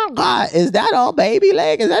 oh my God, is that all baby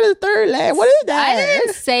leg? Is that his third leg? What is that? I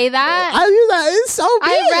didn't say that. I was like, it's so big.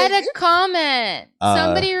 I read a comment.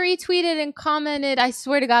 Somebody retweeted and commented, I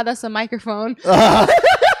swear to God, that's a microphone. Bro,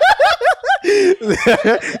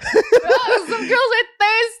 some girls are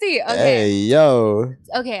thirsty. Okay. Hey, yo.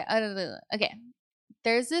 Okay. Okay.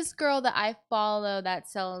 There's this girl that I follow that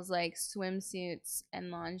sells like swimsuits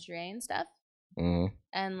and lingerie and stuff. Mm-hmm.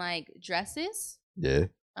 And like dresses. Yeah.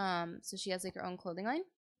 So she has like her own clothing line.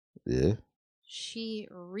 Yeah. She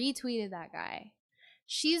retweeted that guy.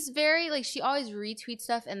 She's very like, she always retweets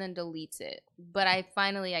stuff and then deletes it. But I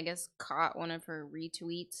finally, I guess, caught one of her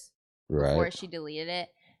retweets before she deleted it.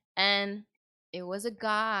 And it was a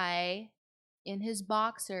guy in his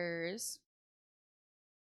boxers.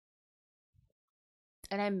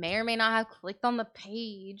 And I may or may not have clicked on the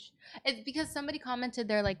page. It's because somebody commented,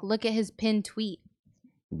 they're like, look at his pinned tweet.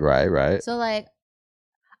 Right. So like,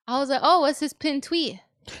 I was like, oh, what's his pinned tweet?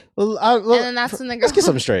 Well, and then that's when the girl. Let's get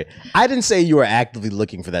something straight. I didn't say you were actively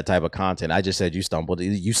looking for that type of content. I just said you stumbled.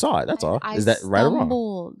 You saw it. That's all. Is that right or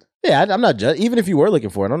wrong? Yeah, I'm not judging. Even if you were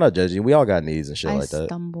looking for it, I'm not judging. We all got needs and shit like that. I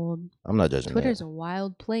stumbled. I'm not judging. Twitter's a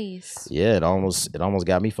wild place. Yeah, it almost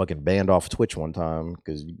got me fucking banned off Twitch one time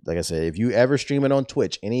because, like I said, if you ever stream it on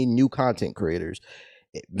Twitch, any new content creators,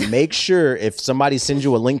 make sure if somebody sends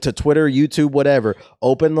you a link to Twitter, YouTube, whatever,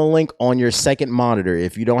 open the link on your second monitor.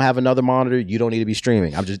 If you don't have another monitor, you don't need to be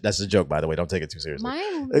streaming. That's a joke, by the way. Don't take it too seriously.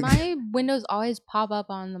 My windows always pop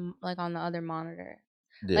up on the other monitor.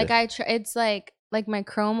 Yeah. Like it's like my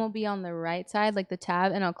Chrome will be on the right side, like the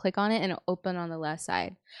tab, and I'll click on it and it'll open on the left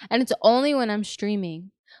side. And it's only when I'm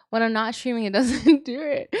streaming. When I'm not streaming, it doesn't do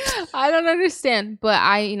it. I don't understand. But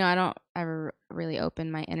I don't ever really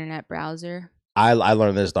open my internet browser. I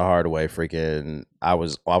learned this the hard way. Freaking, I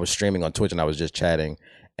was streaming on Twitch and I was just chatting,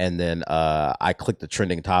 And then I clicked the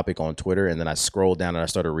trending topic on Twitter, and then I scrolled down and I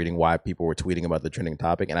started reading why people were tweeting about the trending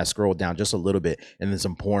topic. And I scrolled down just a little bit, and then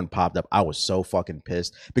some porn popped up. I was so fucking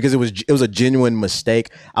pissed because it was a genuine mistake.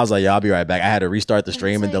 I was like, "Yo, I'll be right back." I had to restart the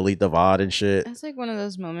stream and delete the VOD and shit. It's like one of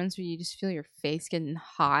those moments where you just feel your face getting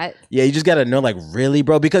hot. Yeah, you just gotta know, like, really,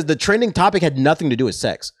 bro, because the trending topic had nothing to do with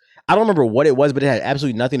sex. I don't remember what it was, but it had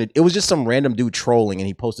absolutely nothing to. It was just some random dude trolling, and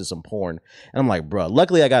he posted some porn. And I'm like, bro.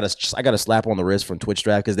 Luckily, I got a slap on the wrist from Twitch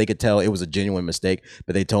Draft because they could tell it was a genuine mistake.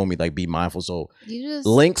 But they told me, like, be mindful. So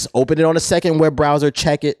links, open it on a second web browser,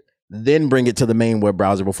 check it, then bring it to the main web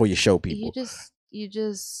browser before you show people. You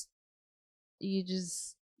just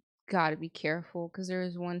gotta be careful, because there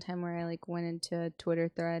was one time where I like went into a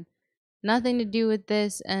Twitter thread, nothing to do with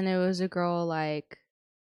this, and it was a girl like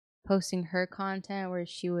posting her content where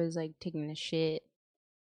she was like taking a shit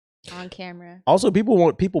on camera. Also,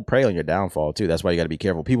 people prey on your downfall too. That's why you got to be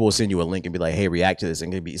careful. People will send you a link and be like, "Hey, react to this,"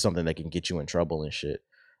 and it could be something that can get you in trouble and shit.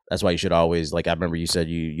 That's why you should always, like, I remember you said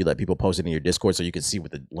you let people post it in your Discord so you can see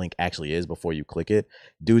what the link actually is before you click it.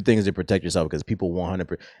 Do things to protect yourself, because people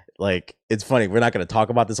 100%, like, it's funny. We're not going to talk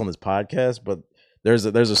about this on this podcast, but there's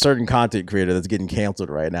a certain content creator that's getting canceled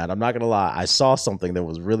right now. And I'm not going to lie. I saw something that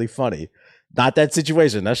was really funny. Not that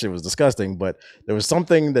situation. That shit was disgusting. But there was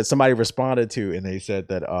something that somebody responded to, and they said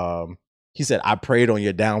that he said, "I prayed on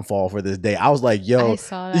your downfall for this day." I was like, "Yo," I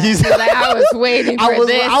saw that. Like, I was waiting for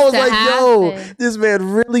this. I was like, happen. "Yo, this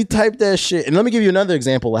man really typed that shit." And let me give you another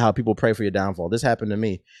example of how people pray for your downfall. This happened to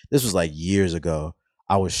me. This was like years ago.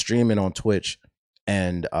 I was streaming on Twitch,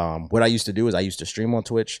 and what I used to do is I used to stream on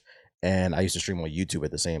Twitch, and I used to stream on YouTube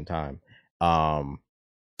at the same time.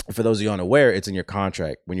 For those of you unaware, it's in your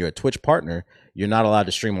contract. When you're a Twitch partner, you're not allowed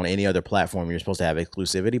to stream on any other platform. You're supposed to have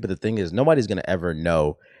exclusivity. But the thing is, nobody's going to ever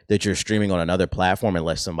know that you're streaming on another platform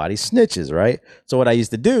unless somebody snitches, right? So what I used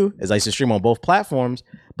to do is I used to stream on both platforms,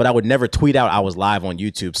 but I would never tweet out I was live on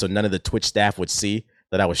YouTube, so none of the Twitch staff would see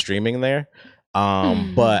that I was streaming there.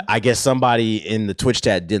 But I guess somebody in the Twitch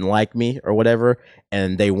chat didn't like me or whatever,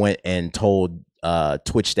 and they went and told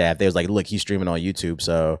Twitch staff. They was like, "Look, he's streaming on YouTube."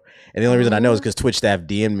 So, and the only reason I know is because Twitch staff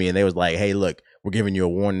DM'd me, and they was like, "Hey, look, we're giving you a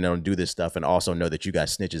warning, don't do this stuff, and also know that you got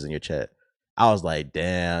snitches in your chat." I was like,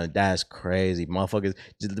 "Damn, that's crazy, motherfuckers."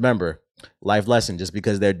 Just remember, life lesson: just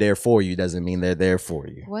because they're there for you doesn't mean they're there for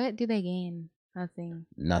you. What do they gain?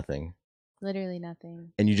 Nothing. Literally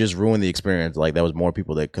nothing. And you just ruined the experience. Like, there was more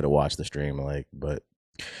people that could have watched the stream. Like, but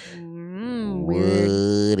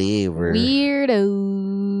whatever.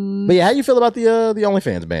 Weirdo. But yeah, how you feel about the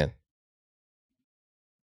OnlyFans ban?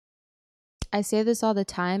 I say this all the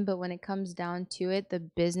time, but when it comes down to it, the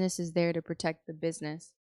business is there to protect the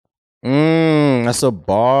business. That's a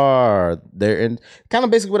bar. There, and kind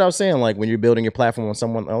of basically what I was saying. Like, when you're building your platform on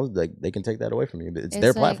someone else, like, they can take that away from you. It's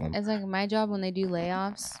their platform. It's like my job when they do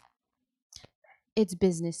layoffs. It's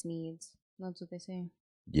business needs. That's what they say.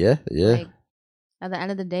 Yeah. Like, at the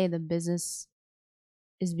end of the day, the business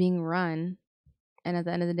is being run, and at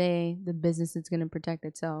the end of the day, the business is going to protect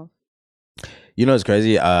itself. You know, it's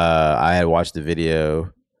crazy. I had watched the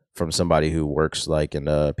video from somebody who works like in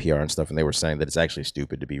PR and stuff, and they were saying that it's actually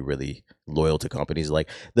stupid to be really loyal to companies. Like,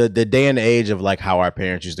 the day and age of like how our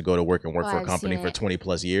parents used to go to work and work for a company for 20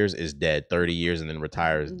 plus years is dead. 30 years and then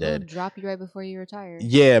retire is dead. They'll drop you right before you retire.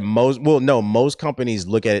 Yeah, most companies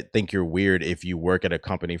look at it, think you're weird if you work at a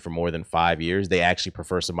company for more than 5 years. They actually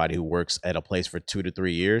prefer somebody who works at a place for 2 to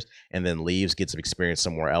 3 years and then leaves, gets some experience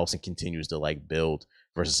somewhere else, and continues to like build,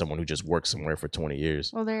 versus someone who just works somewhere for 20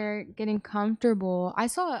 years. Well, they're getting comfortable. I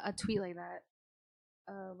saw a tweet like that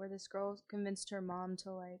where this girl convinced her mom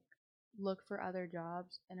to like look for other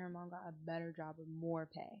jobs, and her mom got a better job with more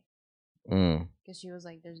pay. Because she was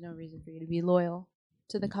like, "There's no reason for you to be loyal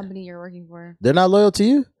to the company you're working for." They're not loyal to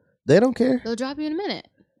you. They don't care. They'll drop you in a minute.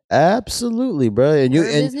 Absolutely, bro. And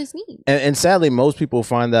business needs. And sadly, most people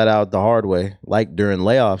find that out the hard way. Like during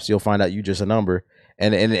layoffs, you'll find out you just a number.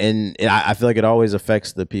 And I feel like it always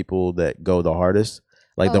affects the people that go the hardest,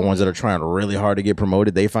 like the ones that are trying really hard to get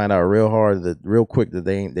promoted. They find out real quick that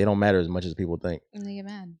they don't matter as much as people think, and they get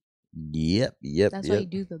mad. Yep. That's why you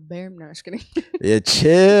do the bare. No, just kidding. Yeah,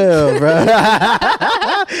 chill, bro.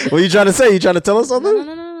 What are you trying to say? You trying to tell us something?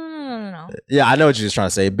 No. Yeah, I know what you're just trying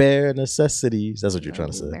to say. Bare necessities. That's what you're trying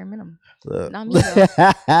to say. Bare minimum. Not me though.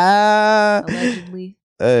 Allegedly.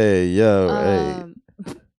 Hey, yo, hey.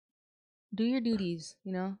 Do your duties,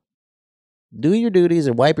 you know? Do your duties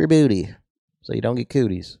and wipe your booty so you don't get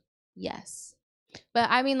cooties. Yes. But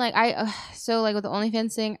I mean, like, so like with the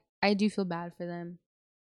OnlyFans thing, I do feel bad for them.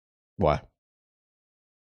 Why?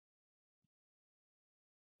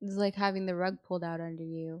 It's like having the rug pulled out under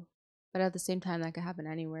you. But at the same time, that could happen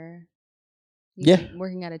anywhere. Yeah.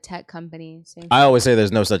 Working at a tech company. I always say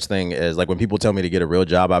there's no such thing as, like, when people tell me to get a real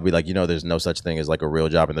job, I'll be like, there's no such thing as like a real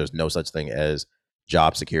job, and there's no such thing as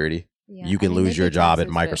job security. Yeah, you can lose your job at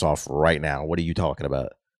Microsoft right now. What are you talking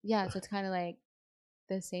about? Yeah, so it's kind of like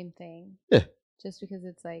the same thing. Yeah. Just because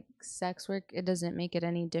it's like sex work, it doesn't make it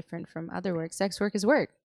any different from other work. Sex work is work.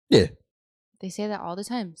 Yeah. They say that all the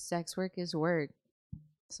time. Sex work is work.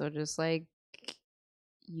 So just like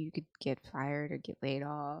you could get fired or get laid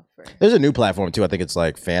off. There's a new platform too. I think it's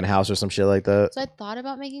like Fan House or some shit like that. So I thought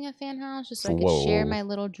about making a fan house just so I could share my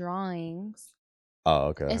little drawings. Oh,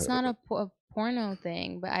 okay. It's not a porno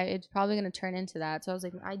thing, but it's probably going to turn into that. So I was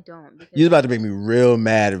like, I don't. You're about to make me real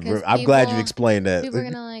mad. I'm glad you explained that. People are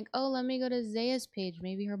going to like, oh, let me go to Zaya's page.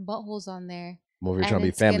 Maybe her butthole's on there. Well, we're trying to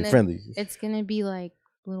be family friendly. It's going to be like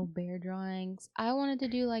little bear drawings. I wanted to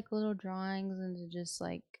do like little drawings and to just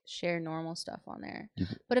like share normal stuff on there.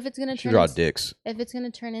 But if it's going to draw dicks. If it's going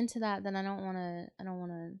to turn into that, then I don't want to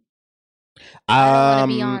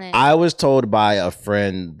be on it. I was told by a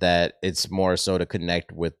friend that it's more so to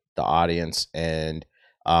connect with the audience, and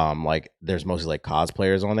like there's mostly like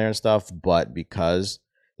cosplayers on there and stuff, but because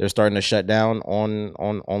they're starting to shut down on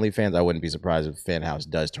OnlyFans, I wouldn't be surprised if Fan House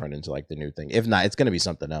does turn into like the new thing. If not, it's going to be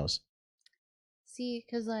something else. See,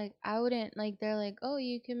 because like I wouldn't like, they're like, oh,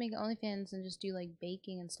 you can make OnlyFans and just do like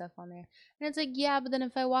baking and stuff on there, and it's like, yeah, but then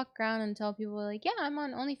if I walk around and tell people like, yeah, I'm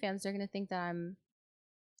on OnlyFans, they're gonna think that I'm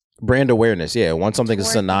brand awareness. Yeah, once something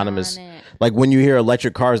is synonymous, like when you hear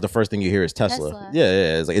electric cars, the first thing you hear is Tesla.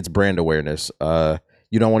 Yeah, it's like, it's brand awareness.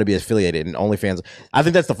 You don't want to be affiliated. And OnlyFans, I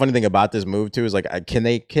think that's the funny thing about this move too, is like, can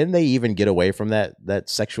they even get away from that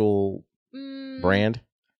sexual brand?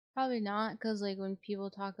 Probably not, because like when people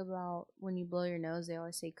talk about when you blow your nose, they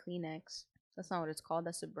always say Kleenex. That's not what it's called.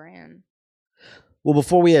 That's a brand. Well,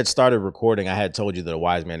 before we had started recording, I had told you that a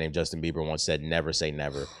wise man named Justin Bieber once said, "Never say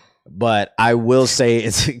never." But I will say,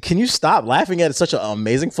 can you stop laughing at it? It's such an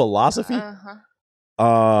amazing philosophy.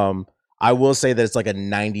 I will say that it's like a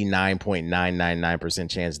 99.999%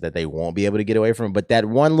 chance that they won't be able to get away from it. But that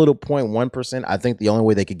one little 0.1%, I think the only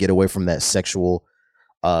way they could get away from that sexual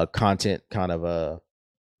content kind of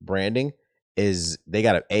branding is they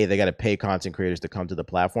gotta pay content creators to come to the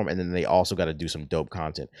platform, and then they also gotta do some dope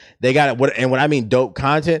content. They gotta when I mean dope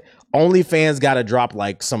content, OnlyFans gotta drop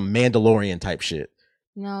like some Mandalorian type shit.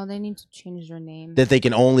 No, they need to change their name. That you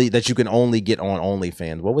can only get on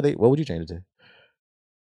OnlyFans. What would you change it to?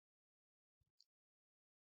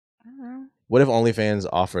 I don't know. What if OnlyFans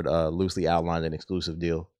offered loosely outlined an exclusive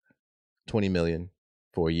deal, $20 million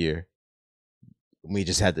for a year? We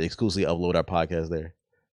just had to exclusively upload our podcast there.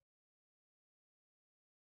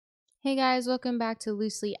 Hey guys, welcome back to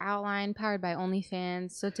Loosely Outlined, powered by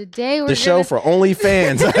OnlyFans. So today we're the show for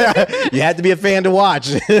OnlyFans. You had to be a fan to watch.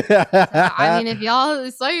 I mean, if y'all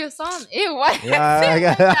saw us on it, what?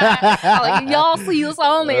 Like, y'all see us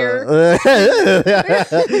on there.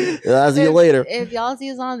 I'll see you later. If y'all see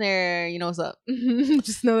us on there, you know what's up.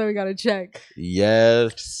 Just know that we got to check.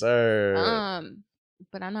 Yes, sir.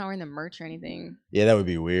 But I'm not wearing the merch or anything. Yeah, that would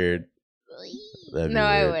be weird.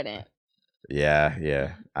 I wouldn't.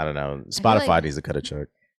 Yeah. I don't know. Spotify needs to cut a check.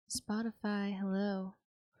 Spotify, hello.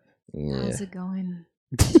 Yeah. How's it going?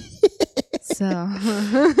 So.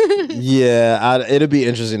 Yeah, it'll be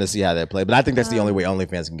interesting to see how they play. But I think that's the only way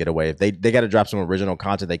OnlyFans can get away. If they got to drop some original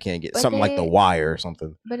content, they can't get something like The Wire or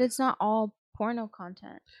something. But it's not all porno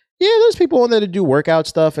content. Yeah, there's people on there to do workout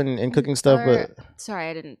stuff and cooking stuff. But sorry,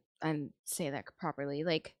 I didn't say that properly.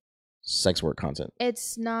 Like sex work content.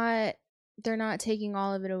 It's not. They're not taking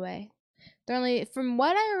all of it away. They're only, from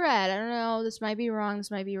what I read, I don't know, this might be wrong,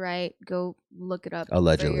 this might be right. Go look it up for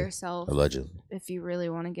yourself. Allegedly. If you really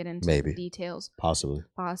want to get into the details. Possibly.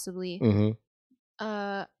 Mm-hmm.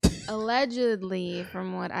 Allegedly,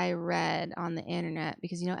 from what I read on the internet,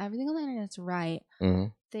 because, everything on the internet's right,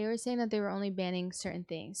 they were saying that they were only banning certain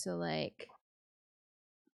things. So, like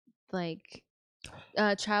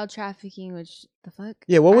child trafficking, which the fuck?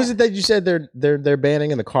 Yeah, what was it that you said they're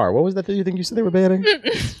banning in the car? What was that you think you said they were banning?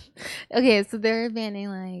 Okay, so they're banning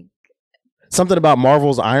like something about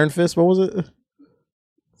Marvel's Iron Fist. What was it?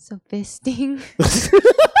 So fisting.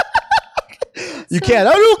 You can't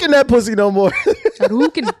Hadouken that pussy no more.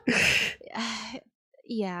 Hadouken.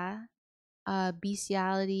 Yeah.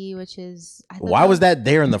 Bestiality, which is why was that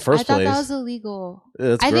there in the first place? I thought that was illegal.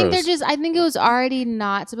 Yeah, I think I think it was already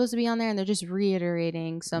not supposed to be on there, and they're just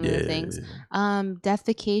reiterating some of the things.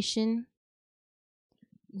 Defecation.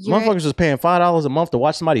 Motherfuckers just paying $5 a month to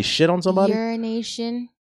watch somebody shit on somebody. Urination.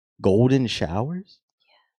 Golden showers.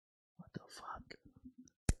 Yeah. What the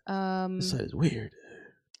fuck? This is weird.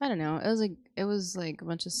 I don't know. It was like a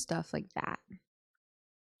bunch of stuff like that.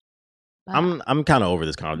 I'm kind of over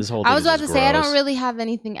this conversation. This whole thing I was about to say I don't gross. really have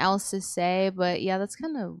anything else to say, but yeah, that's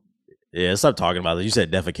kind of. Yeah, stop talking about this. You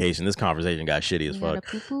said defecation. This conversation got shitty as fuck.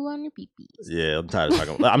 Poo poo on your pee-pees. Yeah, I'm tired of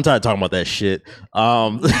talking. I'm tired of talking about that shit.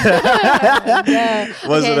 Okay,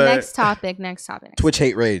 next topic. Twitch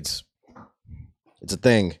hate raids. It's a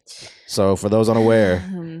thing. So for those unaware,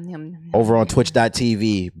 over on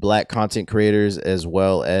Twitch.tv, Black content creators as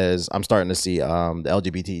well as I'm starting to see the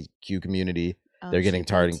LGBTQ community. They're getting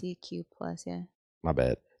targeted. LGBTQ plus, yeah. My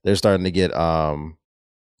bad. They're starting to get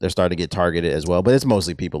targeted as well, but it's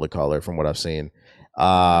mostly people of color from what I've seen.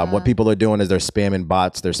 What people are doing is they're spamming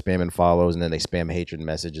bots, they're spamming follows, and then they spam hatred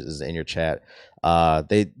messages in your chat.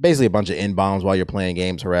 They basically a bunch of inbounds while you're playing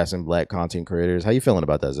games, harassing Black content creators. How you feeling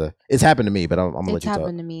about that, Zah? It's happened to me, but I'm gonna let you talk. It's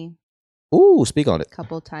happened to me. Ooh, speak on it. A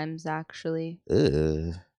couple times actually.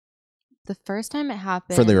 The first time it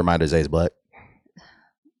happened. Friendly reminder: Zay's Black.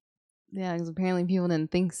 Yeah, because apparently people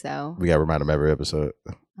didn't think so. We gotta remind them every episode.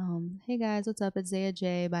 Hey guys, what's up? It's Zaya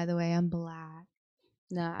J. By the way, I'm Black.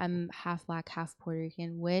 No, I'm half Black, half Puerto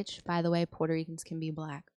Rican. Which, by the way, Puerto Ricans can be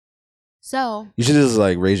Black. So you should just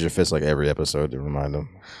like raise your fist like every episode to remind them.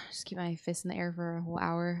 Just keep my fist in the air for a whole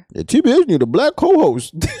hour. Yeah, TBS need a Black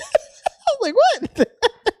co-host. I was like, what?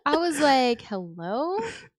 I was like, hello,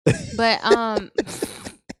 but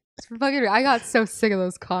fucking. I got so sick of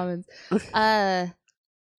those comments.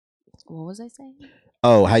 What was I saying?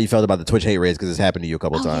 Oh, how you felt about the Twitch hate raids because it's happened to you a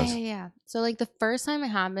couple times. Yeah. So like the first time it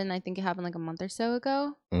happened, I think it happened like a month or so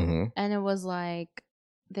ago, and it was like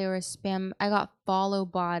they were spam. I got follow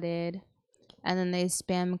botted, and then they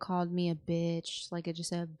spam called me a bitch. Like it just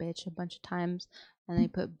said bitch a bunch of times, and they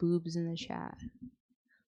put boobs in the chat.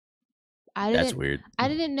 That's weird. I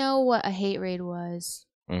didn't know what a hate raid was.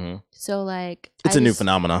 So like it's a new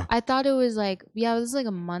phenomenon. I thought it was like it was like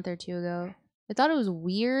a month or two ago. I thought it was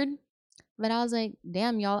weird. But I was like,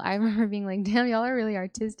 damn, y'all. I remember being like, damn, y'all are really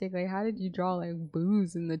artistic. Like, how did you draw like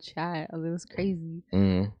boobs in the chat? It was crazy.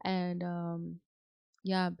 And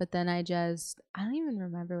yeah, but then I don't even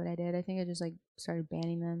remember what I did. I think I just like started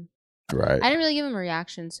banning them. Right. I didn't really give them a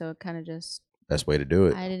reaction, so it kind of just. Best way to do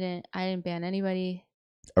it. I didn't ban anybody.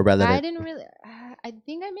 Or rather, I didn't really. I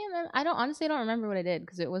think I banned them. I don't remember what I did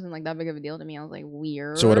because it wasn't like that big of a deal to me. I was like,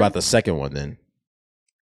 weird. So what about the second one then?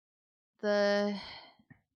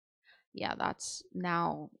 Yeah, that's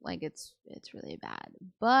now like it's really bad.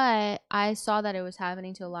 But I saw that it was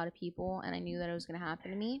happening to a lot of people, and I knew that it was gonna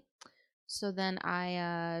happen to me. So then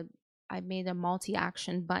I made a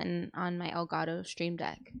multi-action button on my Elgato Stream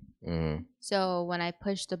Deck. So when I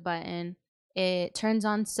push the button, it turns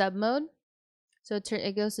on sub mode. So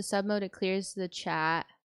it goes to sub mode. It clears the chat.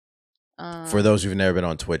 For those who've never been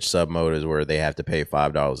on Twitch, sub mode is where they have to pay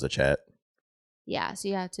 $5 to chat. Yeah, so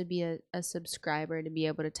you have to be a subscriber to be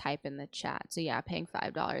able to type in the chat. So yeah, paying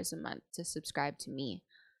 $5 a month to subscribe to me.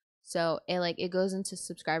 So it goes into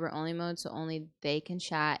subscriber only mode, so only they can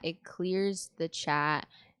chat. It clears the chat.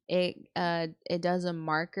 It does a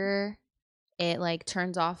marker. It like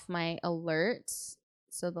turns off my alerts,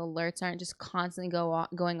 so the alerts aren't just constantly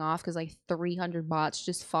going off because like 300 bots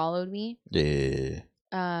just followed me. Yeah.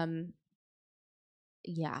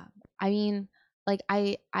 Yeah. I mean. Like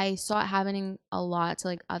I saw it happening a lot to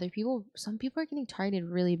like other people. Some people are getting targeted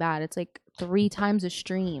really bad. It's like 3 times a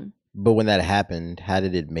stream. But when that happened, how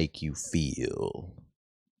did it make you feel?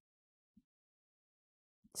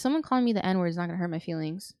 Someone calling me the N-word is not gonna hurt my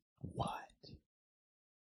feelings. What?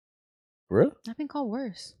 Really? I've been called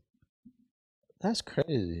worse. That's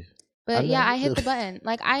crazy. But yeah, I hit the button.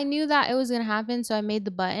 Like I knew that it was gonna happen, so I made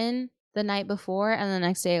the button the night before, and the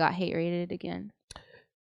next day I got hate rated again.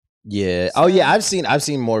 Yeah. So, I've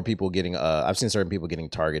seen more people getting I've seen certain people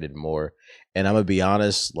getting targeted more. And I'm gonna be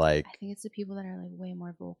honest, like I think it's the people that are like way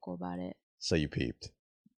more vocal about it. So you peeped.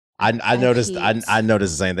 I noticed I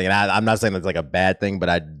noticed the same thing. And I'm not saying that's like a bad thing, but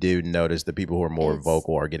I do notice the people who are more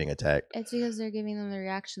vocal are getting attacked. It's because they're giving them the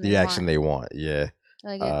reaction they want. Yeah.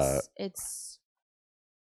 Like it's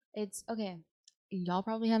okay. Y'all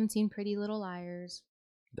probably haven't seen Pretty Little Liars.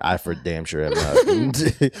 I for damn sure have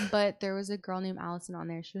not. But there was a girl named Allison on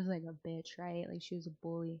there. She was like a bitch, right? Like she was a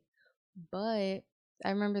bully. But I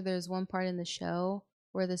remember there was one part in the show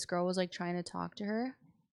where this girl was like trying to talk to her,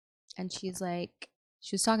 and she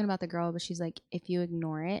was talking about the girl, but she's like, if you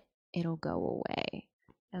ignore it, it'll go away.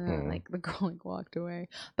 And then like the girl like walked away.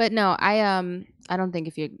 But no, I don't think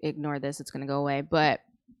if you ignore this, it's gonna go away. But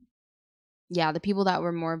yeah, the people that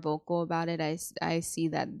were more vocal about it, I see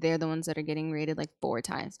that they're the ones that are getting rated like 4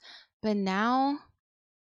 times. But now,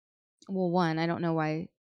 well, one, I don't know why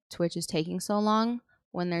Twitch is taking so long.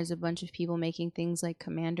 when there's a bunch of people making things like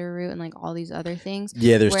Commander Root and like all these other things.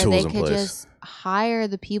 Yeah, there's where tools they in could place. just hire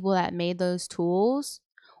the people that made those tools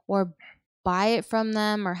or buy it from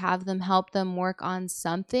them or have them help them work on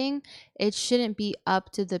something. It shouldn't be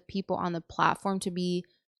up to the people on the platform to be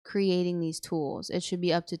creating these tools. It should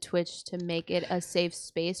be up to Twitch to make it a safe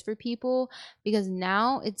space for people, because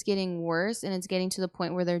now it's getting worse and it's getting to the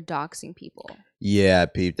point where they're doxing people. Yeah, I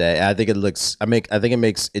peeped that. I think it looks. I think it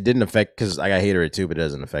makes. It didn't affect because I got hated it too, but it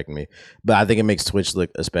doesn't affect me. But I think it makes Twitch look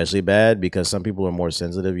especially bad because some people are more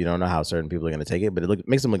sensitive. You don't know how certain people are going to take it, but it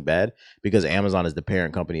makes them look bad because Amazon is the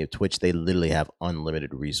parent company of Twitch. They literally have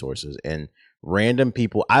unlimited resources and random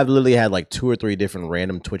people. I've literally had like 2 or 3 different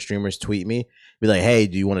random Twitch streamers tweet me, be like, "Hey,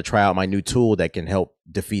 do you want to try out my new tool that can help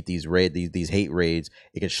defeat these hate raids?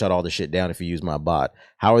 It can shut all the shit down if you use my bot."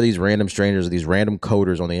 How are these random strangers, these random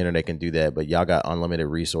coders on the internet can do that, but y'all got unlimited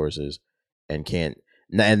resources and can't?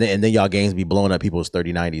 And then y'all games be blowing up people's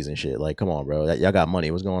 3090s and shit. Like, come on, bro, y'all got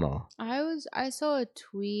money. What's going on? I saw a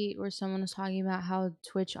tweet where someone was talking about how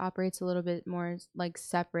Twitch operates a little bit more like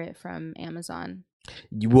separate from Amazon.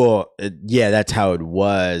 Well, yeah, that's how it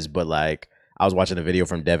was. But like, I was watching a video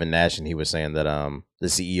from Devin Nash, and he was saying that the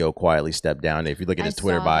CEO quietly stepped down. If you look at his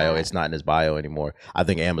Twitter bio, it's not in his bio anymore. I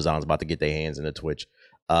think Amazon's about to get their hands into Twitch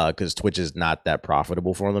because Twitch is not that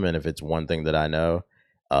profitable for them. And if it's one thing that I know,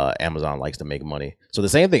 Amazon likes to make money. So the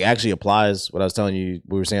same thing actually applies. What I was telling you,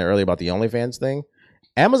 we were saying earlier about the OnlyFans thing.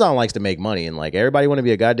 Amazon likes to make money, and like everybody want to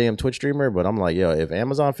be a goddamn Twitch streamer. But I'm like, yo, if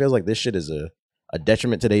Amazon feels like this shit is a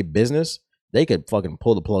detriment to their business, they could fucking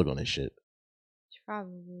pull the plug on this shit.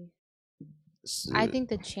 Probably. I think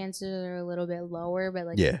the chances are a little bit lower, but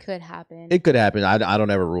like yeah, it could happen. It could happen. I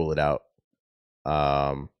don't ever rule it out.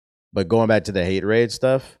 But going back to the hate raid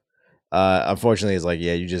stuff, unfortunately, it's like,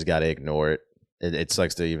 yeah, you just gotta ignore it. It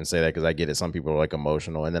sucks to even say that because I get it. Some people are like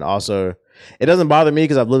emotional, and then also, it doesn't bother me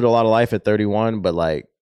because I've lived a lot of life at 31. But like,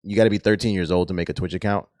 you got to be 13 years old to make a Twitch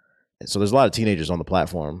account. So there's a lot of teenagers on the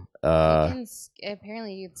platform.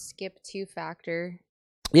 Apparently, you could skip 2-factor.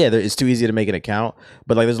 Yeah, it's too easy to make an account.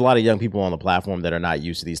 But like, there's a lot of young people on the platform that are not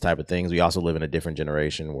used to these type of things. We also live in a different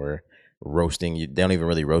generation where roasting, they don't even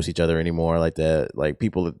really roast each other anymore like that. Like,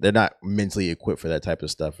 people, they're not mentally equipped for that type of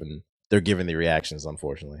stuff, and they're giving the reactions,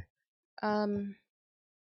 unfortunately.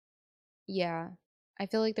 Yeah, I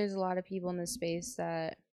feel like there's a lot of people in this space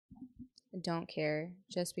that don't care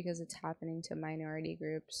just because it's happening to minority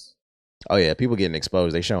groups. Oh yeah, people getting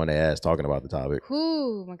exposed. They showing their ass talking about the topic.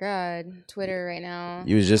 Oh my god, Twitter right now.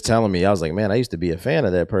 You was just telling me, I was like, man, I used to be a fan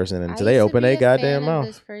of that person, and today open their goddamn mouth.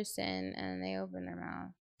 This person, and they open their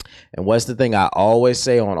mouth. And what's the thing I always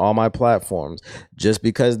say on all my platforms? Just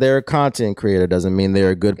because they're a content creator doesn't mean they're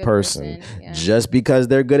a good person. Yeah. Just because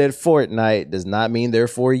they're good at Fortnite does not mean they're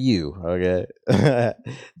for you. Okay,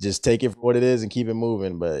 just take it for what it is and keep it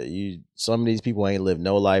moving. But some of these people ain't lived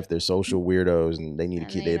no life. They're social weirdos, and they need to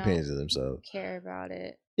keep their opinions to themselves. Care about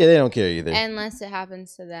it? Yeah, they don't care either, unless it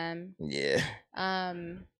happens to them. Yeah.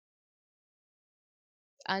 Under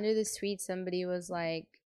this tweet, somebody was like,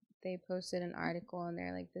 they posted an article and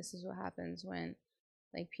they're like, this is what happens when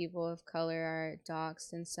like people of color are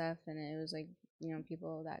doxxed and stuff, and it was like, you know,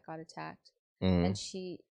 people that got attacked. And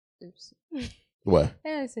What?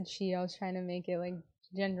 And I said she. I was trying to make it like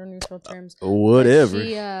gender neutral terms.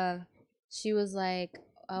 Whatever. She was like,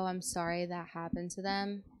 oh, I'm sorry that happened to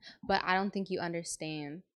them, but I don't think you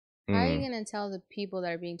understand. How are you gonna tell the people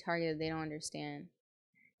that are being targeted they don't understand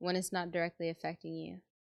when it's not directly affecting you?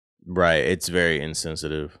 Right, it's very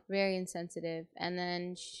insensitive. Very insensitive. And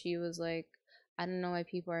then she was like, I don't know why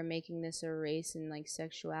people are making this a race and like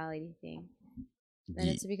sexuality thing. And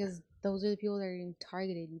it's because those are the people that are getting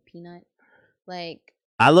targeted, you peanut. Like,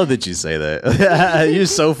 I love that you say that. You're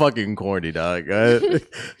so fucking corny, dog.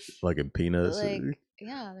 Fucking peanuts. Like,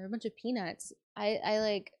 yeah, they're a bunch of peanuts.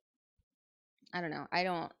 I don't know. I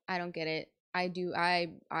don't get it. I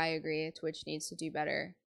agree. Twitch needs to do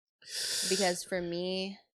better. Because for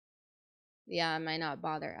me, yeah, it might not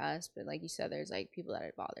bother us, but like you said, there's like people that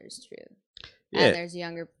it bothers too. Yeah. And there's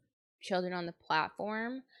younger children on the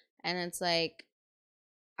platform, and it's like,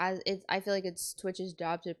 I feel like it's Twitch's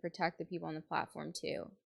job to protect the people on the platform too.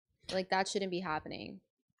 Like, that shouldn't be happening.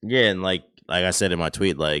 Yeah, and like I said in my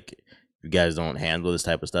tweet, like, if you guys don't handle this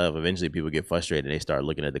type of stuff, eventually people get frustrated and they start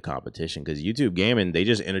looking at the competition, because YouTube Gaming, they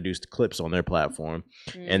just introduced clips on their platform,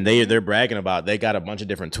 and they're bragging about they got a bunch of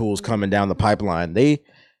different tools coming down the pipeline.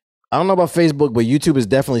 I don't know about Facebook, but YouTube is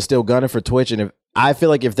definitely still gunning for Twitch. And I feel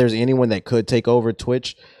like if there's anyone that could take over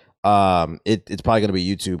Twitch, it's probably going to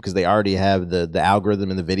be YouTube, because they already have the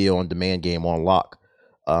algorithm and the video on demand game on lock.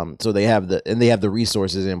 So they have the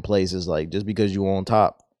resources in place. It's like, just because you on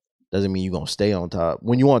top doesn't mean you're gonna stay on top.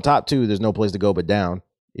 When you on top too, there's no place to go but down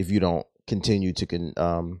if you don't continue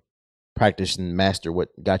to practice and master what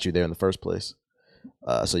got you there in the first place.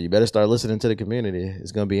 So you better start listening to the community.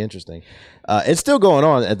 It's gonna be interesting. It's still going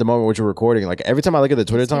on at the moment which we're recording. Like every time I look at the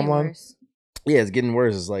Twitter timeline, yeah, it's getting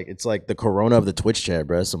worse. It's like the corona of the Twitch chat,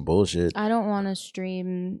 bro. It's some bullshit. I don't want to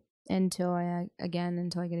stream until I get a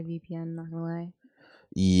VPN. I'm not gonna lie.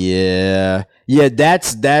 Yeah,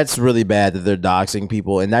 that's really bad that they're doxing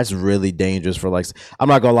people, and that's really dangerous for like. I'm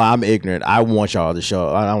not gonna lie, I'm ignorant. I want y'all to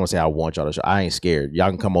show. I don't want to say I want y'all to show. I ain't scared. Y'all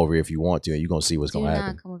can come over here if you want to, and you're gonna see what's gonna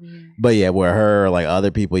happen. Come over here. But yeah, with her, like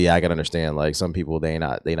other people, yeah, I can understand. Like some people, they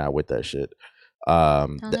not with that shit. I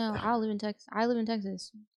don't know. I live in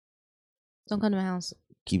Texas. Don't come to my house.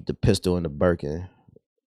 Keep the pistol in the Birkin.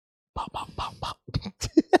 Pop, pop, pop, pop.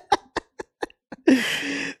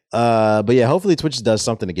 But yeah, hopefully Twitch does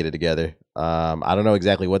something to get it together. I don't know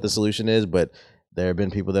exactly what the solution is, but there have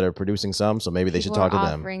been people that are producing some, so maybe they should talk to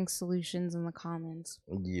them. Offering solutions in the comments.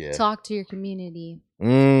 Yeah. Talk to your community.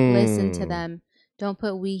 Listen to them. Don't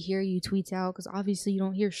put "we hear you" tweets out because obviously you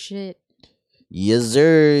don't hear shit. Yes,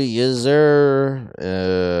 sir. Yes,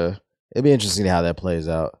 sir. It'd be interesting how that plays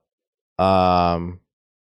out. You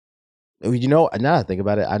know, now I think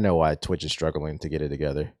about it, I know why Twitch is struggling to get it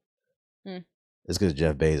together. It's because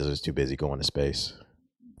Jeff Bezos is too busy going to space.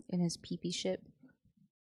 In his pee-pee ship.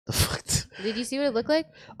 The fuck? Did you see what it looked like?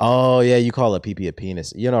 Oh, yeah, you call a pee-pee a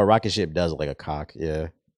penis. You know, a rocket ship does look like a cock. Yeah.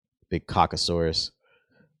 Big cockosaurus.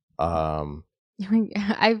 I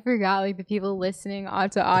forgot, like, the people listening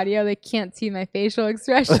onto audio, they can't see my facial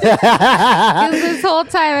expression. Because this whole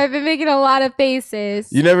time I've been making a lot of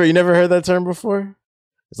faces. You never heard that term before?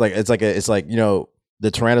 It's like you know, the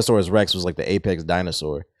Tyrannosaurus Rex was like the apex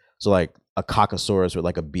dinosaur. So like a cockosaurus with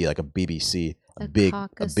like a BBC, a big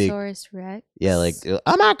Cockosaurus Rex. Yeah, like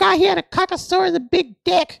oh my god, he had a cockosaurus, a big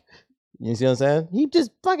dick. You see what I'm saying? He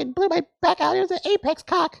just fucking blew my back out. He was an apex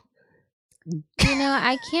cock. You know,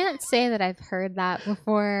 I can't say that I've heard that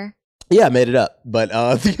before. Yeah, I made it up, but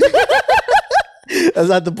that's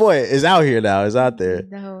not the point. It's out here now. It's out there.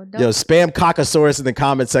 No, yo, spam cockosaurus in the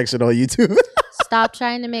comment section on YouTube. Stop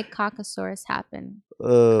trying to make Cockosaurus happen.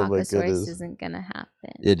 Oh my goodness. Cockosaurus isn't gonna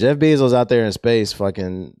happen. Yeah, Jeff Bezos out there in space.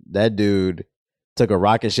 Fucking that dude took a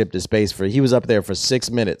rocket ship to space he was up there for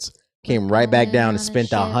 6 minutes. Came right back down and spent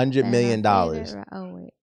 $100 million. Oh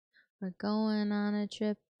wait, we're going on a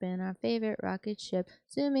trip in our favorite rocket ship,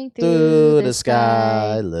 zooming through the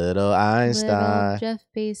sky. Little Einstein, little Jeff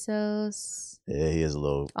Bezos. Yeah, he is a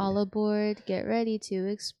little. All aboard, get ready to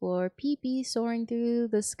explore. Pee-pee soaring through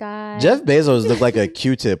the sky. Jeff Bezos looked like a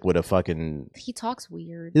Q-tip with a fucking. He talks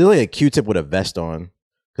weird. He looked like a Q-tip with a vest on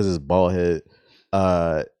because his bald head.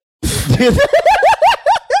 I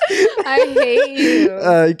hate you.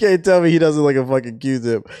 You can't tell me he doesn't look like a fucking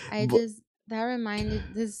Q-tip. That reminded.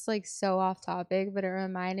 This is like so off topic, but it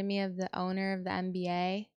reminded me of the owner of the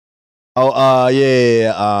NBA. Oh,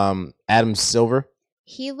 yeah. Adam Silver.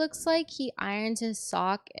 He looks like he irons his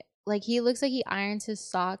sock. Like he looks like he irons his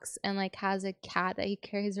socks and like has a cat that he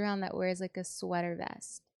carries around that wears like a sweater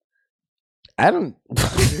vest. Adam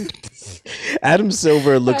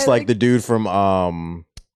Silver looks like the dude from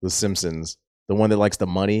The Simpsons, the one that likes the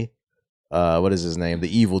money. What is his name?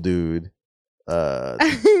 The evil dude.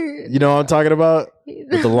 You know what I'm talking about?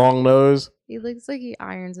 With the long nose. He looks like he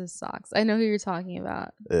irons his socks. I know who you're talking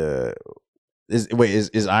about.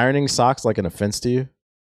 Is ironing socks like an offense to you?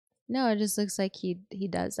 No, it just looks like he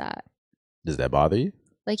does that. Does that bother you?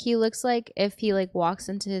 Like he looks like if he like walks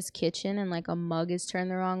into his kitchen and like a mug is turned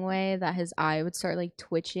the wrong way, that his eye would start like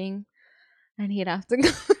twitching and he'd have to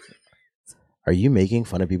go. Are you making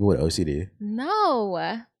fun of people with OCD?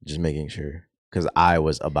 No. Just making sure. Because I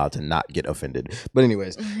was about to not get offended. But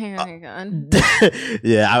anyways. Oh my God.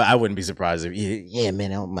 Yeah, I wouldn't be surprised if yeah,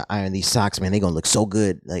 man, I'm gonna iron these socks, man. They're gonna look so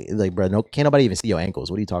good. Like bro, no, can't nobody even see your ankles.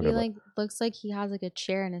 What are you talking about? He like looks like he has like a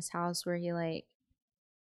chair in his house where he like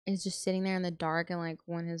is just sitting there in the dark, and like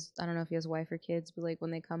when I don't know if he has a wife or kids, but like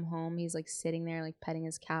when they come home, he's like sitting there like petting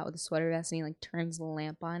his cat with a sweater vest, and he like turns the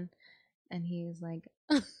lamp on and he's like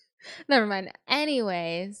never mind.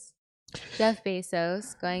 Anyways. Jeff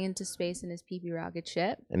Bezos going into space in his pee-pee rocket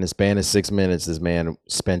ship. In the span of 6 minutes, this man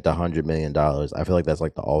spent $100 million. I feel like that's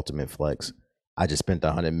like the ultimate flex. I just spent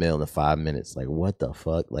 $100 million in 5 minutes. Like, what the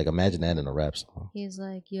fuck? Like, imagine that in a rap song. He's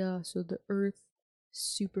like, yeah, so the Earth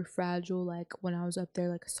super fragile. Like, when I was up there,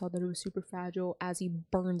 like, I saw that it was super fragile as he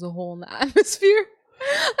burns a hole in the atmosphere.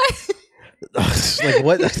 Like,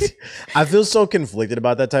 what? I feel so conflicted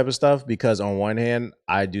about that type of stuff because on one hand,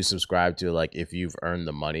 I do subscribe to, like, if you've earned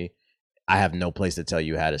the money, I have no place to tell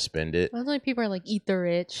you how to spend it. That's why people are like, eat the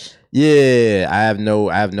rich. Yeah, I have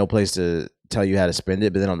no place to tell you how to spend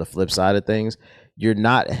it. But then on the flip side of things, you're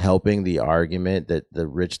not helping the argument that the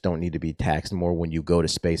rich don't need to be taxed more when you go to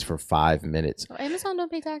space for 5 minutes. Oh, Amazon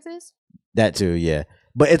don't pay taxes? That too, yeah.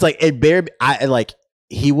 But it's like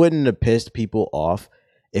he wouldn't have pissed people off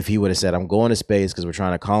if he would have said, I'm going to space because we're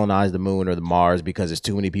trying to colonize the moon or the Mars because there's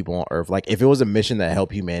too many people on Earth. Like, if it was a mission that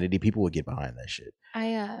helped humanity, people would get behind that shit.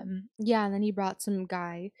 And then he brought some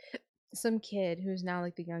kid who's now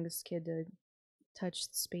like the youngest kid to touch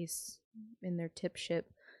space in their tip ship.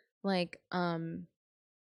 Like,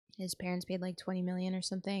 his parents paid like $20 million or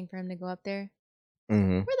something for him to go up there.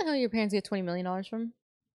 Mm-hmm. Where the hell your parents get $20 million from?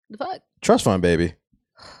 The fuck? Trust fund, baby.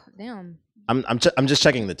 Damn. I'm just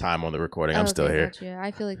checking the time on the recording. I'm still here. Gotcha. I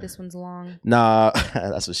feel like this one's long. Nah,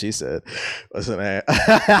 that's what she said. Listen, man.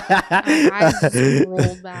 I just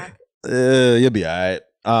rolled back. You'll be all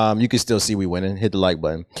right. You can still see we winning. Hit the like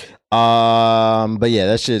button. But yeah,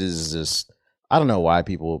 that shit is just. I don't know why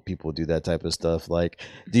people do that type of stuff. Like,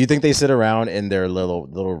 do you think they sit around in their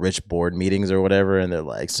little rich board meetings or whatever, and they're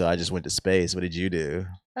like, "So I just went to space. What did you do?"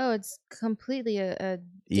 Oh, it's completely a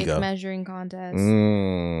dick Ego measuring contest.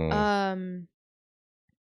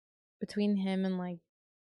 Between him and like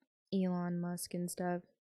Elon Musk and stuff.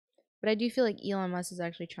 But I do feel like Elon Musk is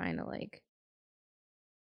actually trying to like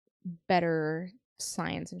better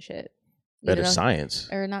science and shit. Better science?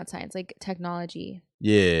 Or not science, like technology.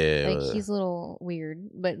 Yeah. Like, he's a little weird,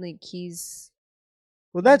 but like he's...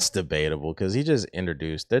 Well, that's debatable because he just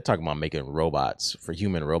introduced... They're talking about making robots for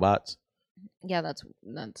human robots. Yeah, that's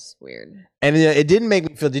weird. And it didn't make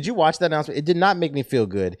me feel... Did you watch that announcement? It did not make me feel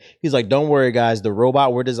good. He's like, don't worry, guys. The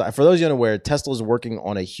robot we're designing... For those of you unaware, Tesla's working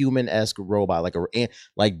on a human-esque robot,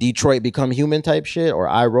 like Detroit Become Human type shit or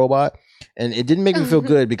iRobot. And it didn't make me feel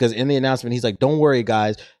good because in the announcement, he's like, don't worry,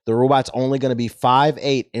 guys. The robot's only going to be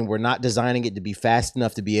 5'8", and we're not designing it to be fast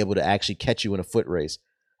enough to be able to actually catch you in a foot race.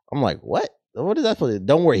 I'm like, what? What is that for?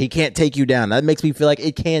 Don't worry, he can't take you down. That makes me feel like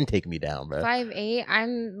it can take me down, bro. 5'8"?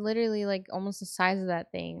 I'm literally like almost the size of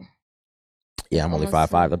that thing. Yeah, I'm only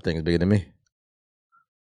 5'5". That thing's bigger than me.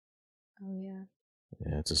 Oh, yeah.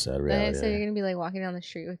 Yeah, it's a sad reality. So you're going to be like walking down the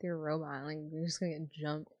street with your robot. Like, you're just going to get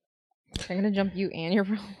jumped. They're going to jump you and your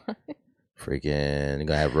robot. Freaking, you're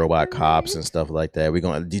gonna have robot cops and stuff like that.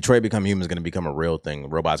 Detroit Become Human is gonna become a real thing.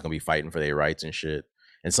 Robots gonna be fighting for their rights and shit.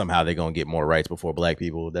 And somehow they're gonna get more rights before black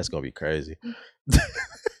people. That's gonna be crazy. This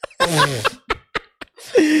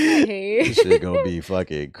shit gonna be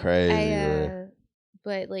fucking crazy.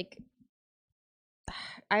 But like,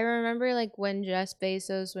 I remember like when Jeff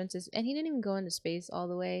Bezos went to, and he didn't even go into space all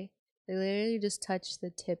the way. They literally just touched the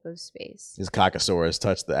tip of space. His Caucasaurus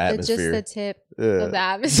touched the atmosphere. Just the tip of the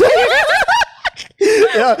atmosphere.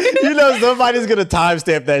 Yeah, you know somebody's gonna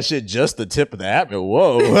timestamp that shit. Just the tip of the atmosphere.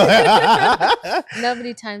 Whoa!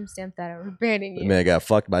 Nobody timestamped that. I'm banning you. The man got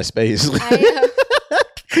fucked by space. No,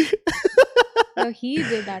 he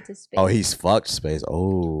did that to space. Oh, he's fucked space.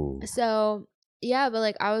 Oh. So yeah, but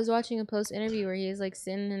like I was watching a post interview where he's like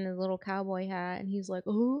sitting in his little cowboy hat, and he's like,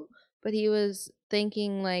 "Oh," but he was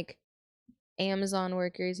thinking like Amazon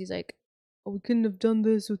workers. He's like, oh, we couldn't have done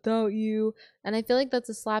this without you. And I feel like that's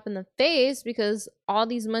a slap in the face because all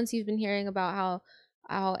these months you've been hearing about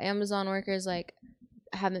how Amazon workers like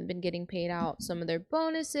haven't been getting paid out some of their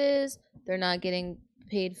bonuses. They're not getting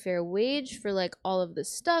paid fair wage for like all of the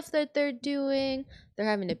stuff that they're doing. They're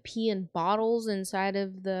having to pee in bottles inside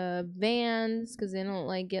of the vans because they don't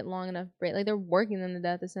like get long enough break. Like they're working them to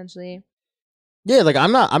death essentially. Yeah, like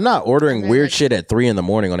I'm not ordering weird shit at 3 a.m.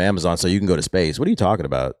 on Amazon so you can go to space. What are you talking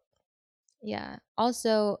about? Yeah.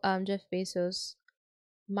 Also, Jeff Bezos,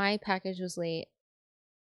 my package was late.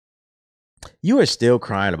 You are still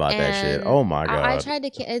crying about that shit. Oh my god. I tried to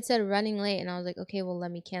it said running late and I was like, okay, well let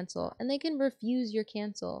me cancel. And they can refuse your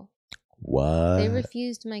cancel. What? They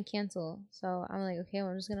refused my cancel. So I'm like, okay, well,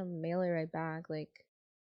 I'm just gonna mail it right back. Like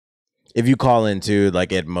if you call in too,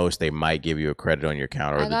 like at most they might give you a credit on your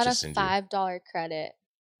account, or I got just a $5 credit.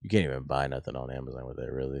 You can't even buy nothing on Amazon with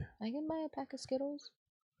that, really. I can buy a pack of Skittles.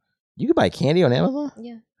 You can buy candy on Amazon?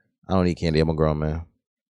 Yeah. I don't eat candy. I'm a grown man.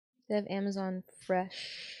 They have Amazon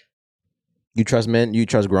Fresh. You trust men? You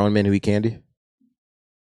trust grown men who eat candy?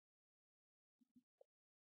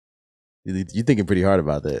 You're thinking pretty hard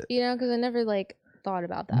about that. You know, because I never like thought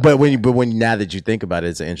about that. But when now that you think about it,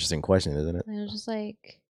 it's an interesting question, isn't it? I was just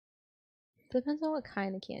like, depends on what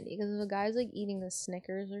kind of candy. Because if a guy's like eating the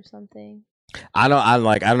Snickers or something. I don't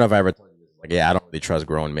know if I ever told you this. Like, yeah, I don't really trust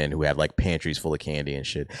grown men who have like pantries full of candy and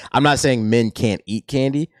shit. I'm not saying men can't eat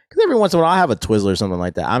candy, because every once in a while I have a Twizzler or something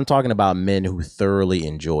like that. I'm talking about men who thoroughly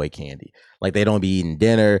enjoy candy. Like they don't be eating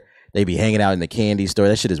dinner. They be hanging out in the candy store.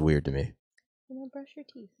 That shit is weird to me. Brush your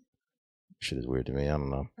teeth. Shit is weird to me. I don't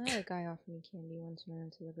know. I had a guy offer me candy once when I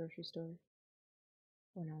went to the grocery store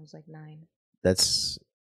when I was like 9. Let's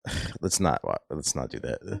not do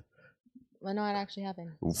that. Well, no, it actually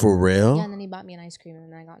happened. For real? Yeah, and then he bought me an ice cream,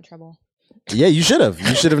 and then I got in trouble. Yeah, you should have.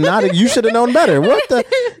 You should have not. You should have known better. What the?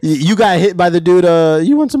 You got hit by the dude.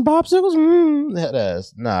 You want some popsicles? That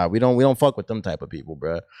ass. Nah, we don't fuck with them type of people,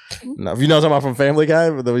 bro. No, if you know what I'm talking about from Family Guy,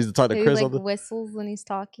 we used to talk to He Chris. like whistles when he's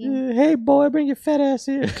talking. Hey boy, bring your fat ass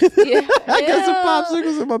here. Yeah. I got some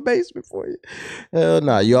popsicles in my basement for you. Hell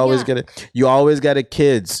nah. You always get it. You always got it,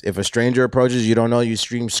 kids. If a stranger approaches, you don't know. You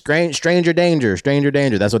scream, stranger danger, stranger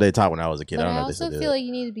danger. That's what they taught when I was a kid. But I don't know. I If they also still feel do like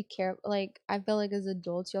you need to be careful. Like I feel like as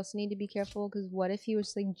adults, you also need to be careful because what if he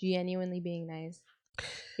was like genuinely being nice?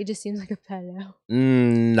 He just seems like a pedo.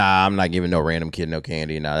 Nah, I'm not giving no random kid no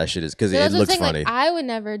candy. Nah, that shit is because it looks funny. Like, I would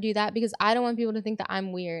never do that because I don't want people to think that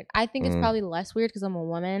I'm weird. I think it's probably less weird because I'm a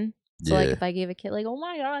woman. So like if I gave a kid like, oh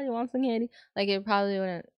my god, you want some candy? Like it probably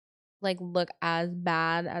wouldn't like look as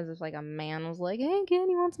bad as if like a man was like, hey kid,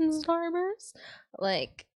 you want some Starburst?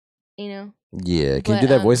 Like, you know. Yeah, can you do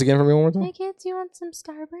that voice again for me one more time? Hey kids, you want some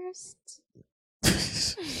Starburst?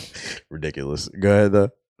 Ridiculous. Go ahead though.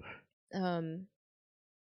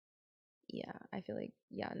 Yeah, I feel like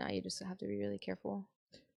now you just have to be really careful.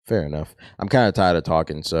 Fair enough. I'm kind of tired of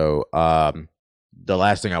talking. So the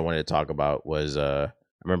last thing I wanted to talk about was I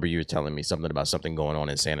remember you were telling me something about something going on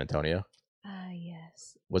in San Antonio.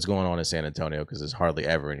 Yes. What's going on in San Antonio? Because there's hardly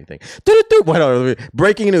ever anything.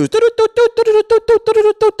 Breaking news.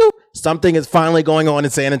 Something is finally going on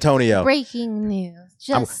in San Antonio. Breaking news.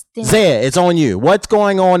 Zaya, it's on you. What's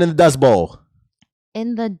going on in the Dust Bowl?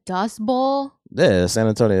 In the Dust Bowl? Yeah, San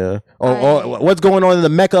Antonio. Or what's going on in the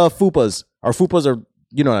Mecca of Fupas? Or Fupas are,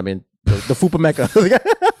 you know what I mean? The Fupa Mecca.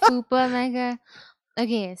 Fupa Mecca.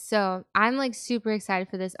 Okay, so I'm like super excited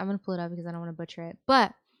for this. I'm going to pull it up because I don't want to butcher it.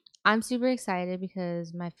 But I'm super excited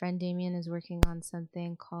because my friend Damien is working on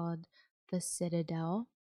something called the Citadel.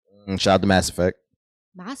 Shout out to Mass Effect.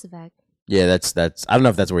 Mass Effect? Yeah, that's. I don't know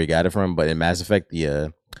if that's where you got it from, but in Mass Effect,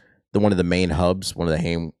 the one of the main hubs, one of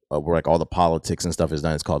the where like all the politics and stuff is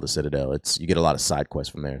done, it's called the Citadel. You get a lot of side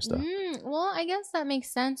quests from there and stuff. Well, I guess that makes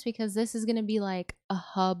sense because this is gonna be like a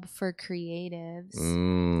hub for creatives.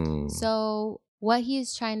 So what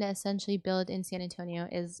he's trying to essentially build in San Antonio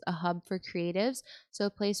is a hub for creatives. So a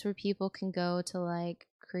place where people can go to like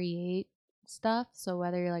create stuff. So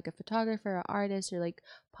whether you're like a photographer or artist or like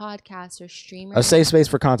podcast or streamer, a safe space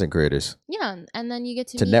for content creators. Yeah, and then you get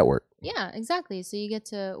to network. Yeah, exactly. So you get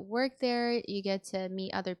to work there, you get to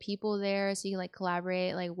meet other people there, so you can like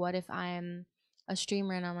collaborate. Like what if I'm a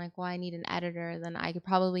streamer and I'm like, well, I need an editor, then I could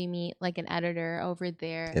probably meet like an editor over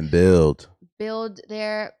there and build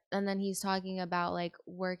there. And then he's talking about like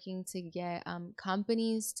working to get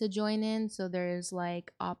companies to join in, so there's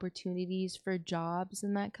like opportunities for jobs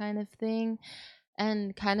and that kind of thing,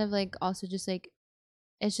 and kind of like also just like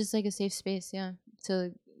it's just like a safe space,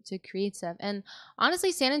 to create stuff. And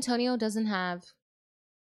honestly, San Antonio doesn't have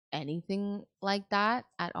anything like that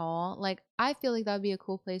at all. Like I feel like that would be a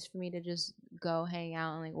cool place for me to just go hang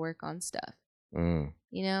out and like work on stuff,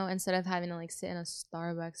 you know, instead of having to like sit in a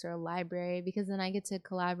Starbucks or a library, because then I get to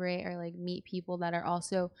collaborate or like meet people that are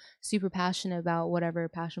also super passionate about whatever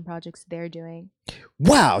passion projects they're doing.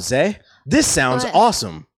 Wow, Zay, this sounds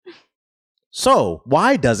awesome. So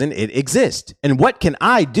why doesn't it exist? And what can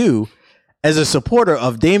I do as a supporter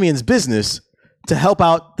of Damien's business to help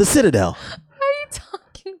out the Citadel? Why are you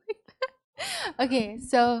talking like that? Okay,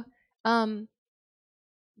 so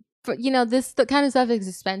for, you know, this kind of stuff is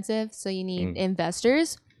expensive, so you need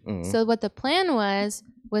investors. So what the plan was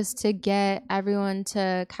to get everyone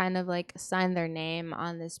to kind of like sign their name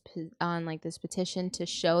on this petition to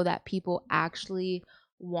show that people actually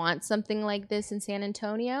want something like this in San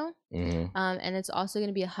Antonio. And it's also going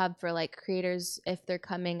to be a hub for like creators if they're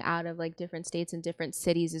coming out of like different states and different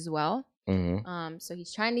cities as well. So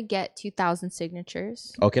he's trying to get 2,000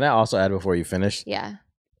 signatures. Oh, can I also add before you finish? Yeah.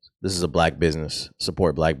 This is a black business.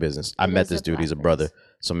 Support black business. I met this dude. He's a brother.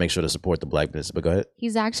 So make sure to support the black business. But go ahead.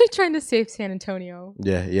 He's actually trying to save San Antonio.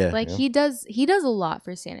 Yeah. Like he does a lot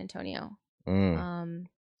for San Antonio.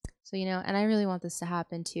 So, you know, and I really want this to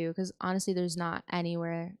happen too, because honestly, there's no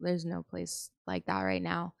place like that right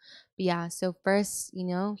now. But yeah, so first, you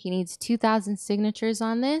know, he needs 2,000 signatures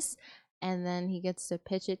on this, and then he gets to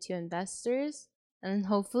pitch it to investors. And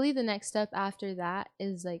hopefully the next step after that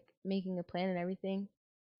is like making a plan and everything.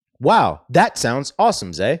 Wow, that sounds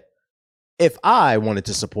awesome, Zay. If I wanted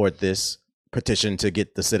to support this petition to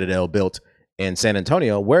get the Citadel built in San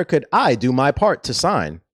Antonio, where could I do my part to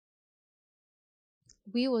sign?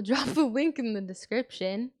 we will drop a link in the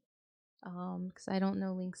description. Because I don't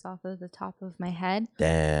know links off of the top of my head.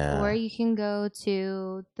 Damn. Or you can go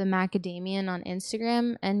to the Macadamian on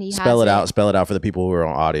Instagram, and he Spell it out. Spell it out for the people who are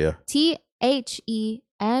on audio. TheMacadamien.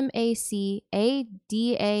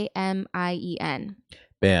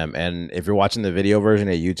 Bam. And if you're watching the video version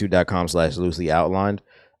at youtube.com/loosely-outlined,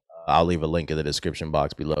 I'll leave a link in the description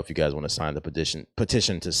box below if you guys want to sign the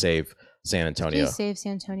petition to save San Antonio. Please save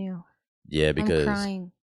San Antonio. Yeah, because I'm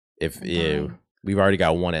crying. We've already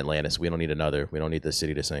got one Atlantis. We don't need another. We don't need the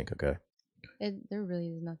city to sink, okay? There really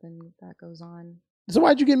is nothing that goes on. So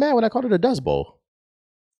why'd you get mad when I called it a Dust Bowl?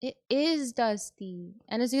 It is dusty.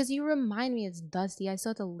 And it's because you remind me it's dusty. I still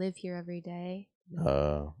have to live here every day.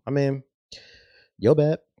 I mean, yo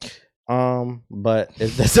bad. But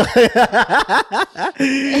if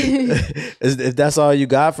that's all you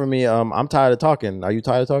got for me, I'm tired of talking. Are you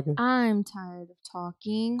tired of talking? I'm tired of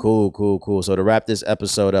talking. Cool. So to wrap this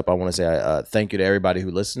episode up, I want to say thank you to everybody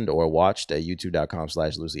who listened or watched at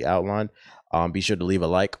youtube.com/loosely-outlined. Be sure to leave a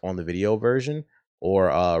like on the video version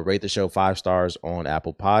or rate the show 5 stars on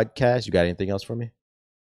Apple Podcasts. You got anything else for me?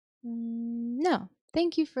 No.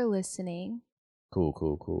 Thank you for listening.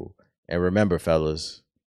 Cool. And remember, fellas,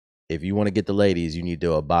 if you want to get the ladies, you need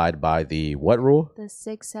to abide by the what rule? The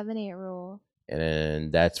 6, 7, 8 rule.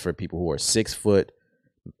 And that's for people who are 6 foot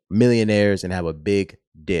millionaires and have a big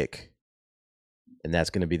dick. And that's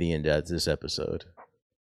going to be the end of this episode.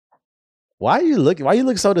 Why you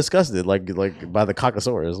look so disgusted like by the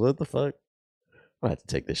Cockosaurus? What the fuck? I'm gonna have to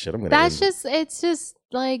take this shit. It's just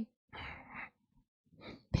like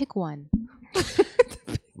pick one.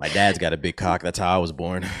 My dad's got a big cock. That's how I was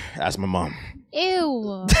born. Ask my mom.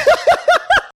 Ew.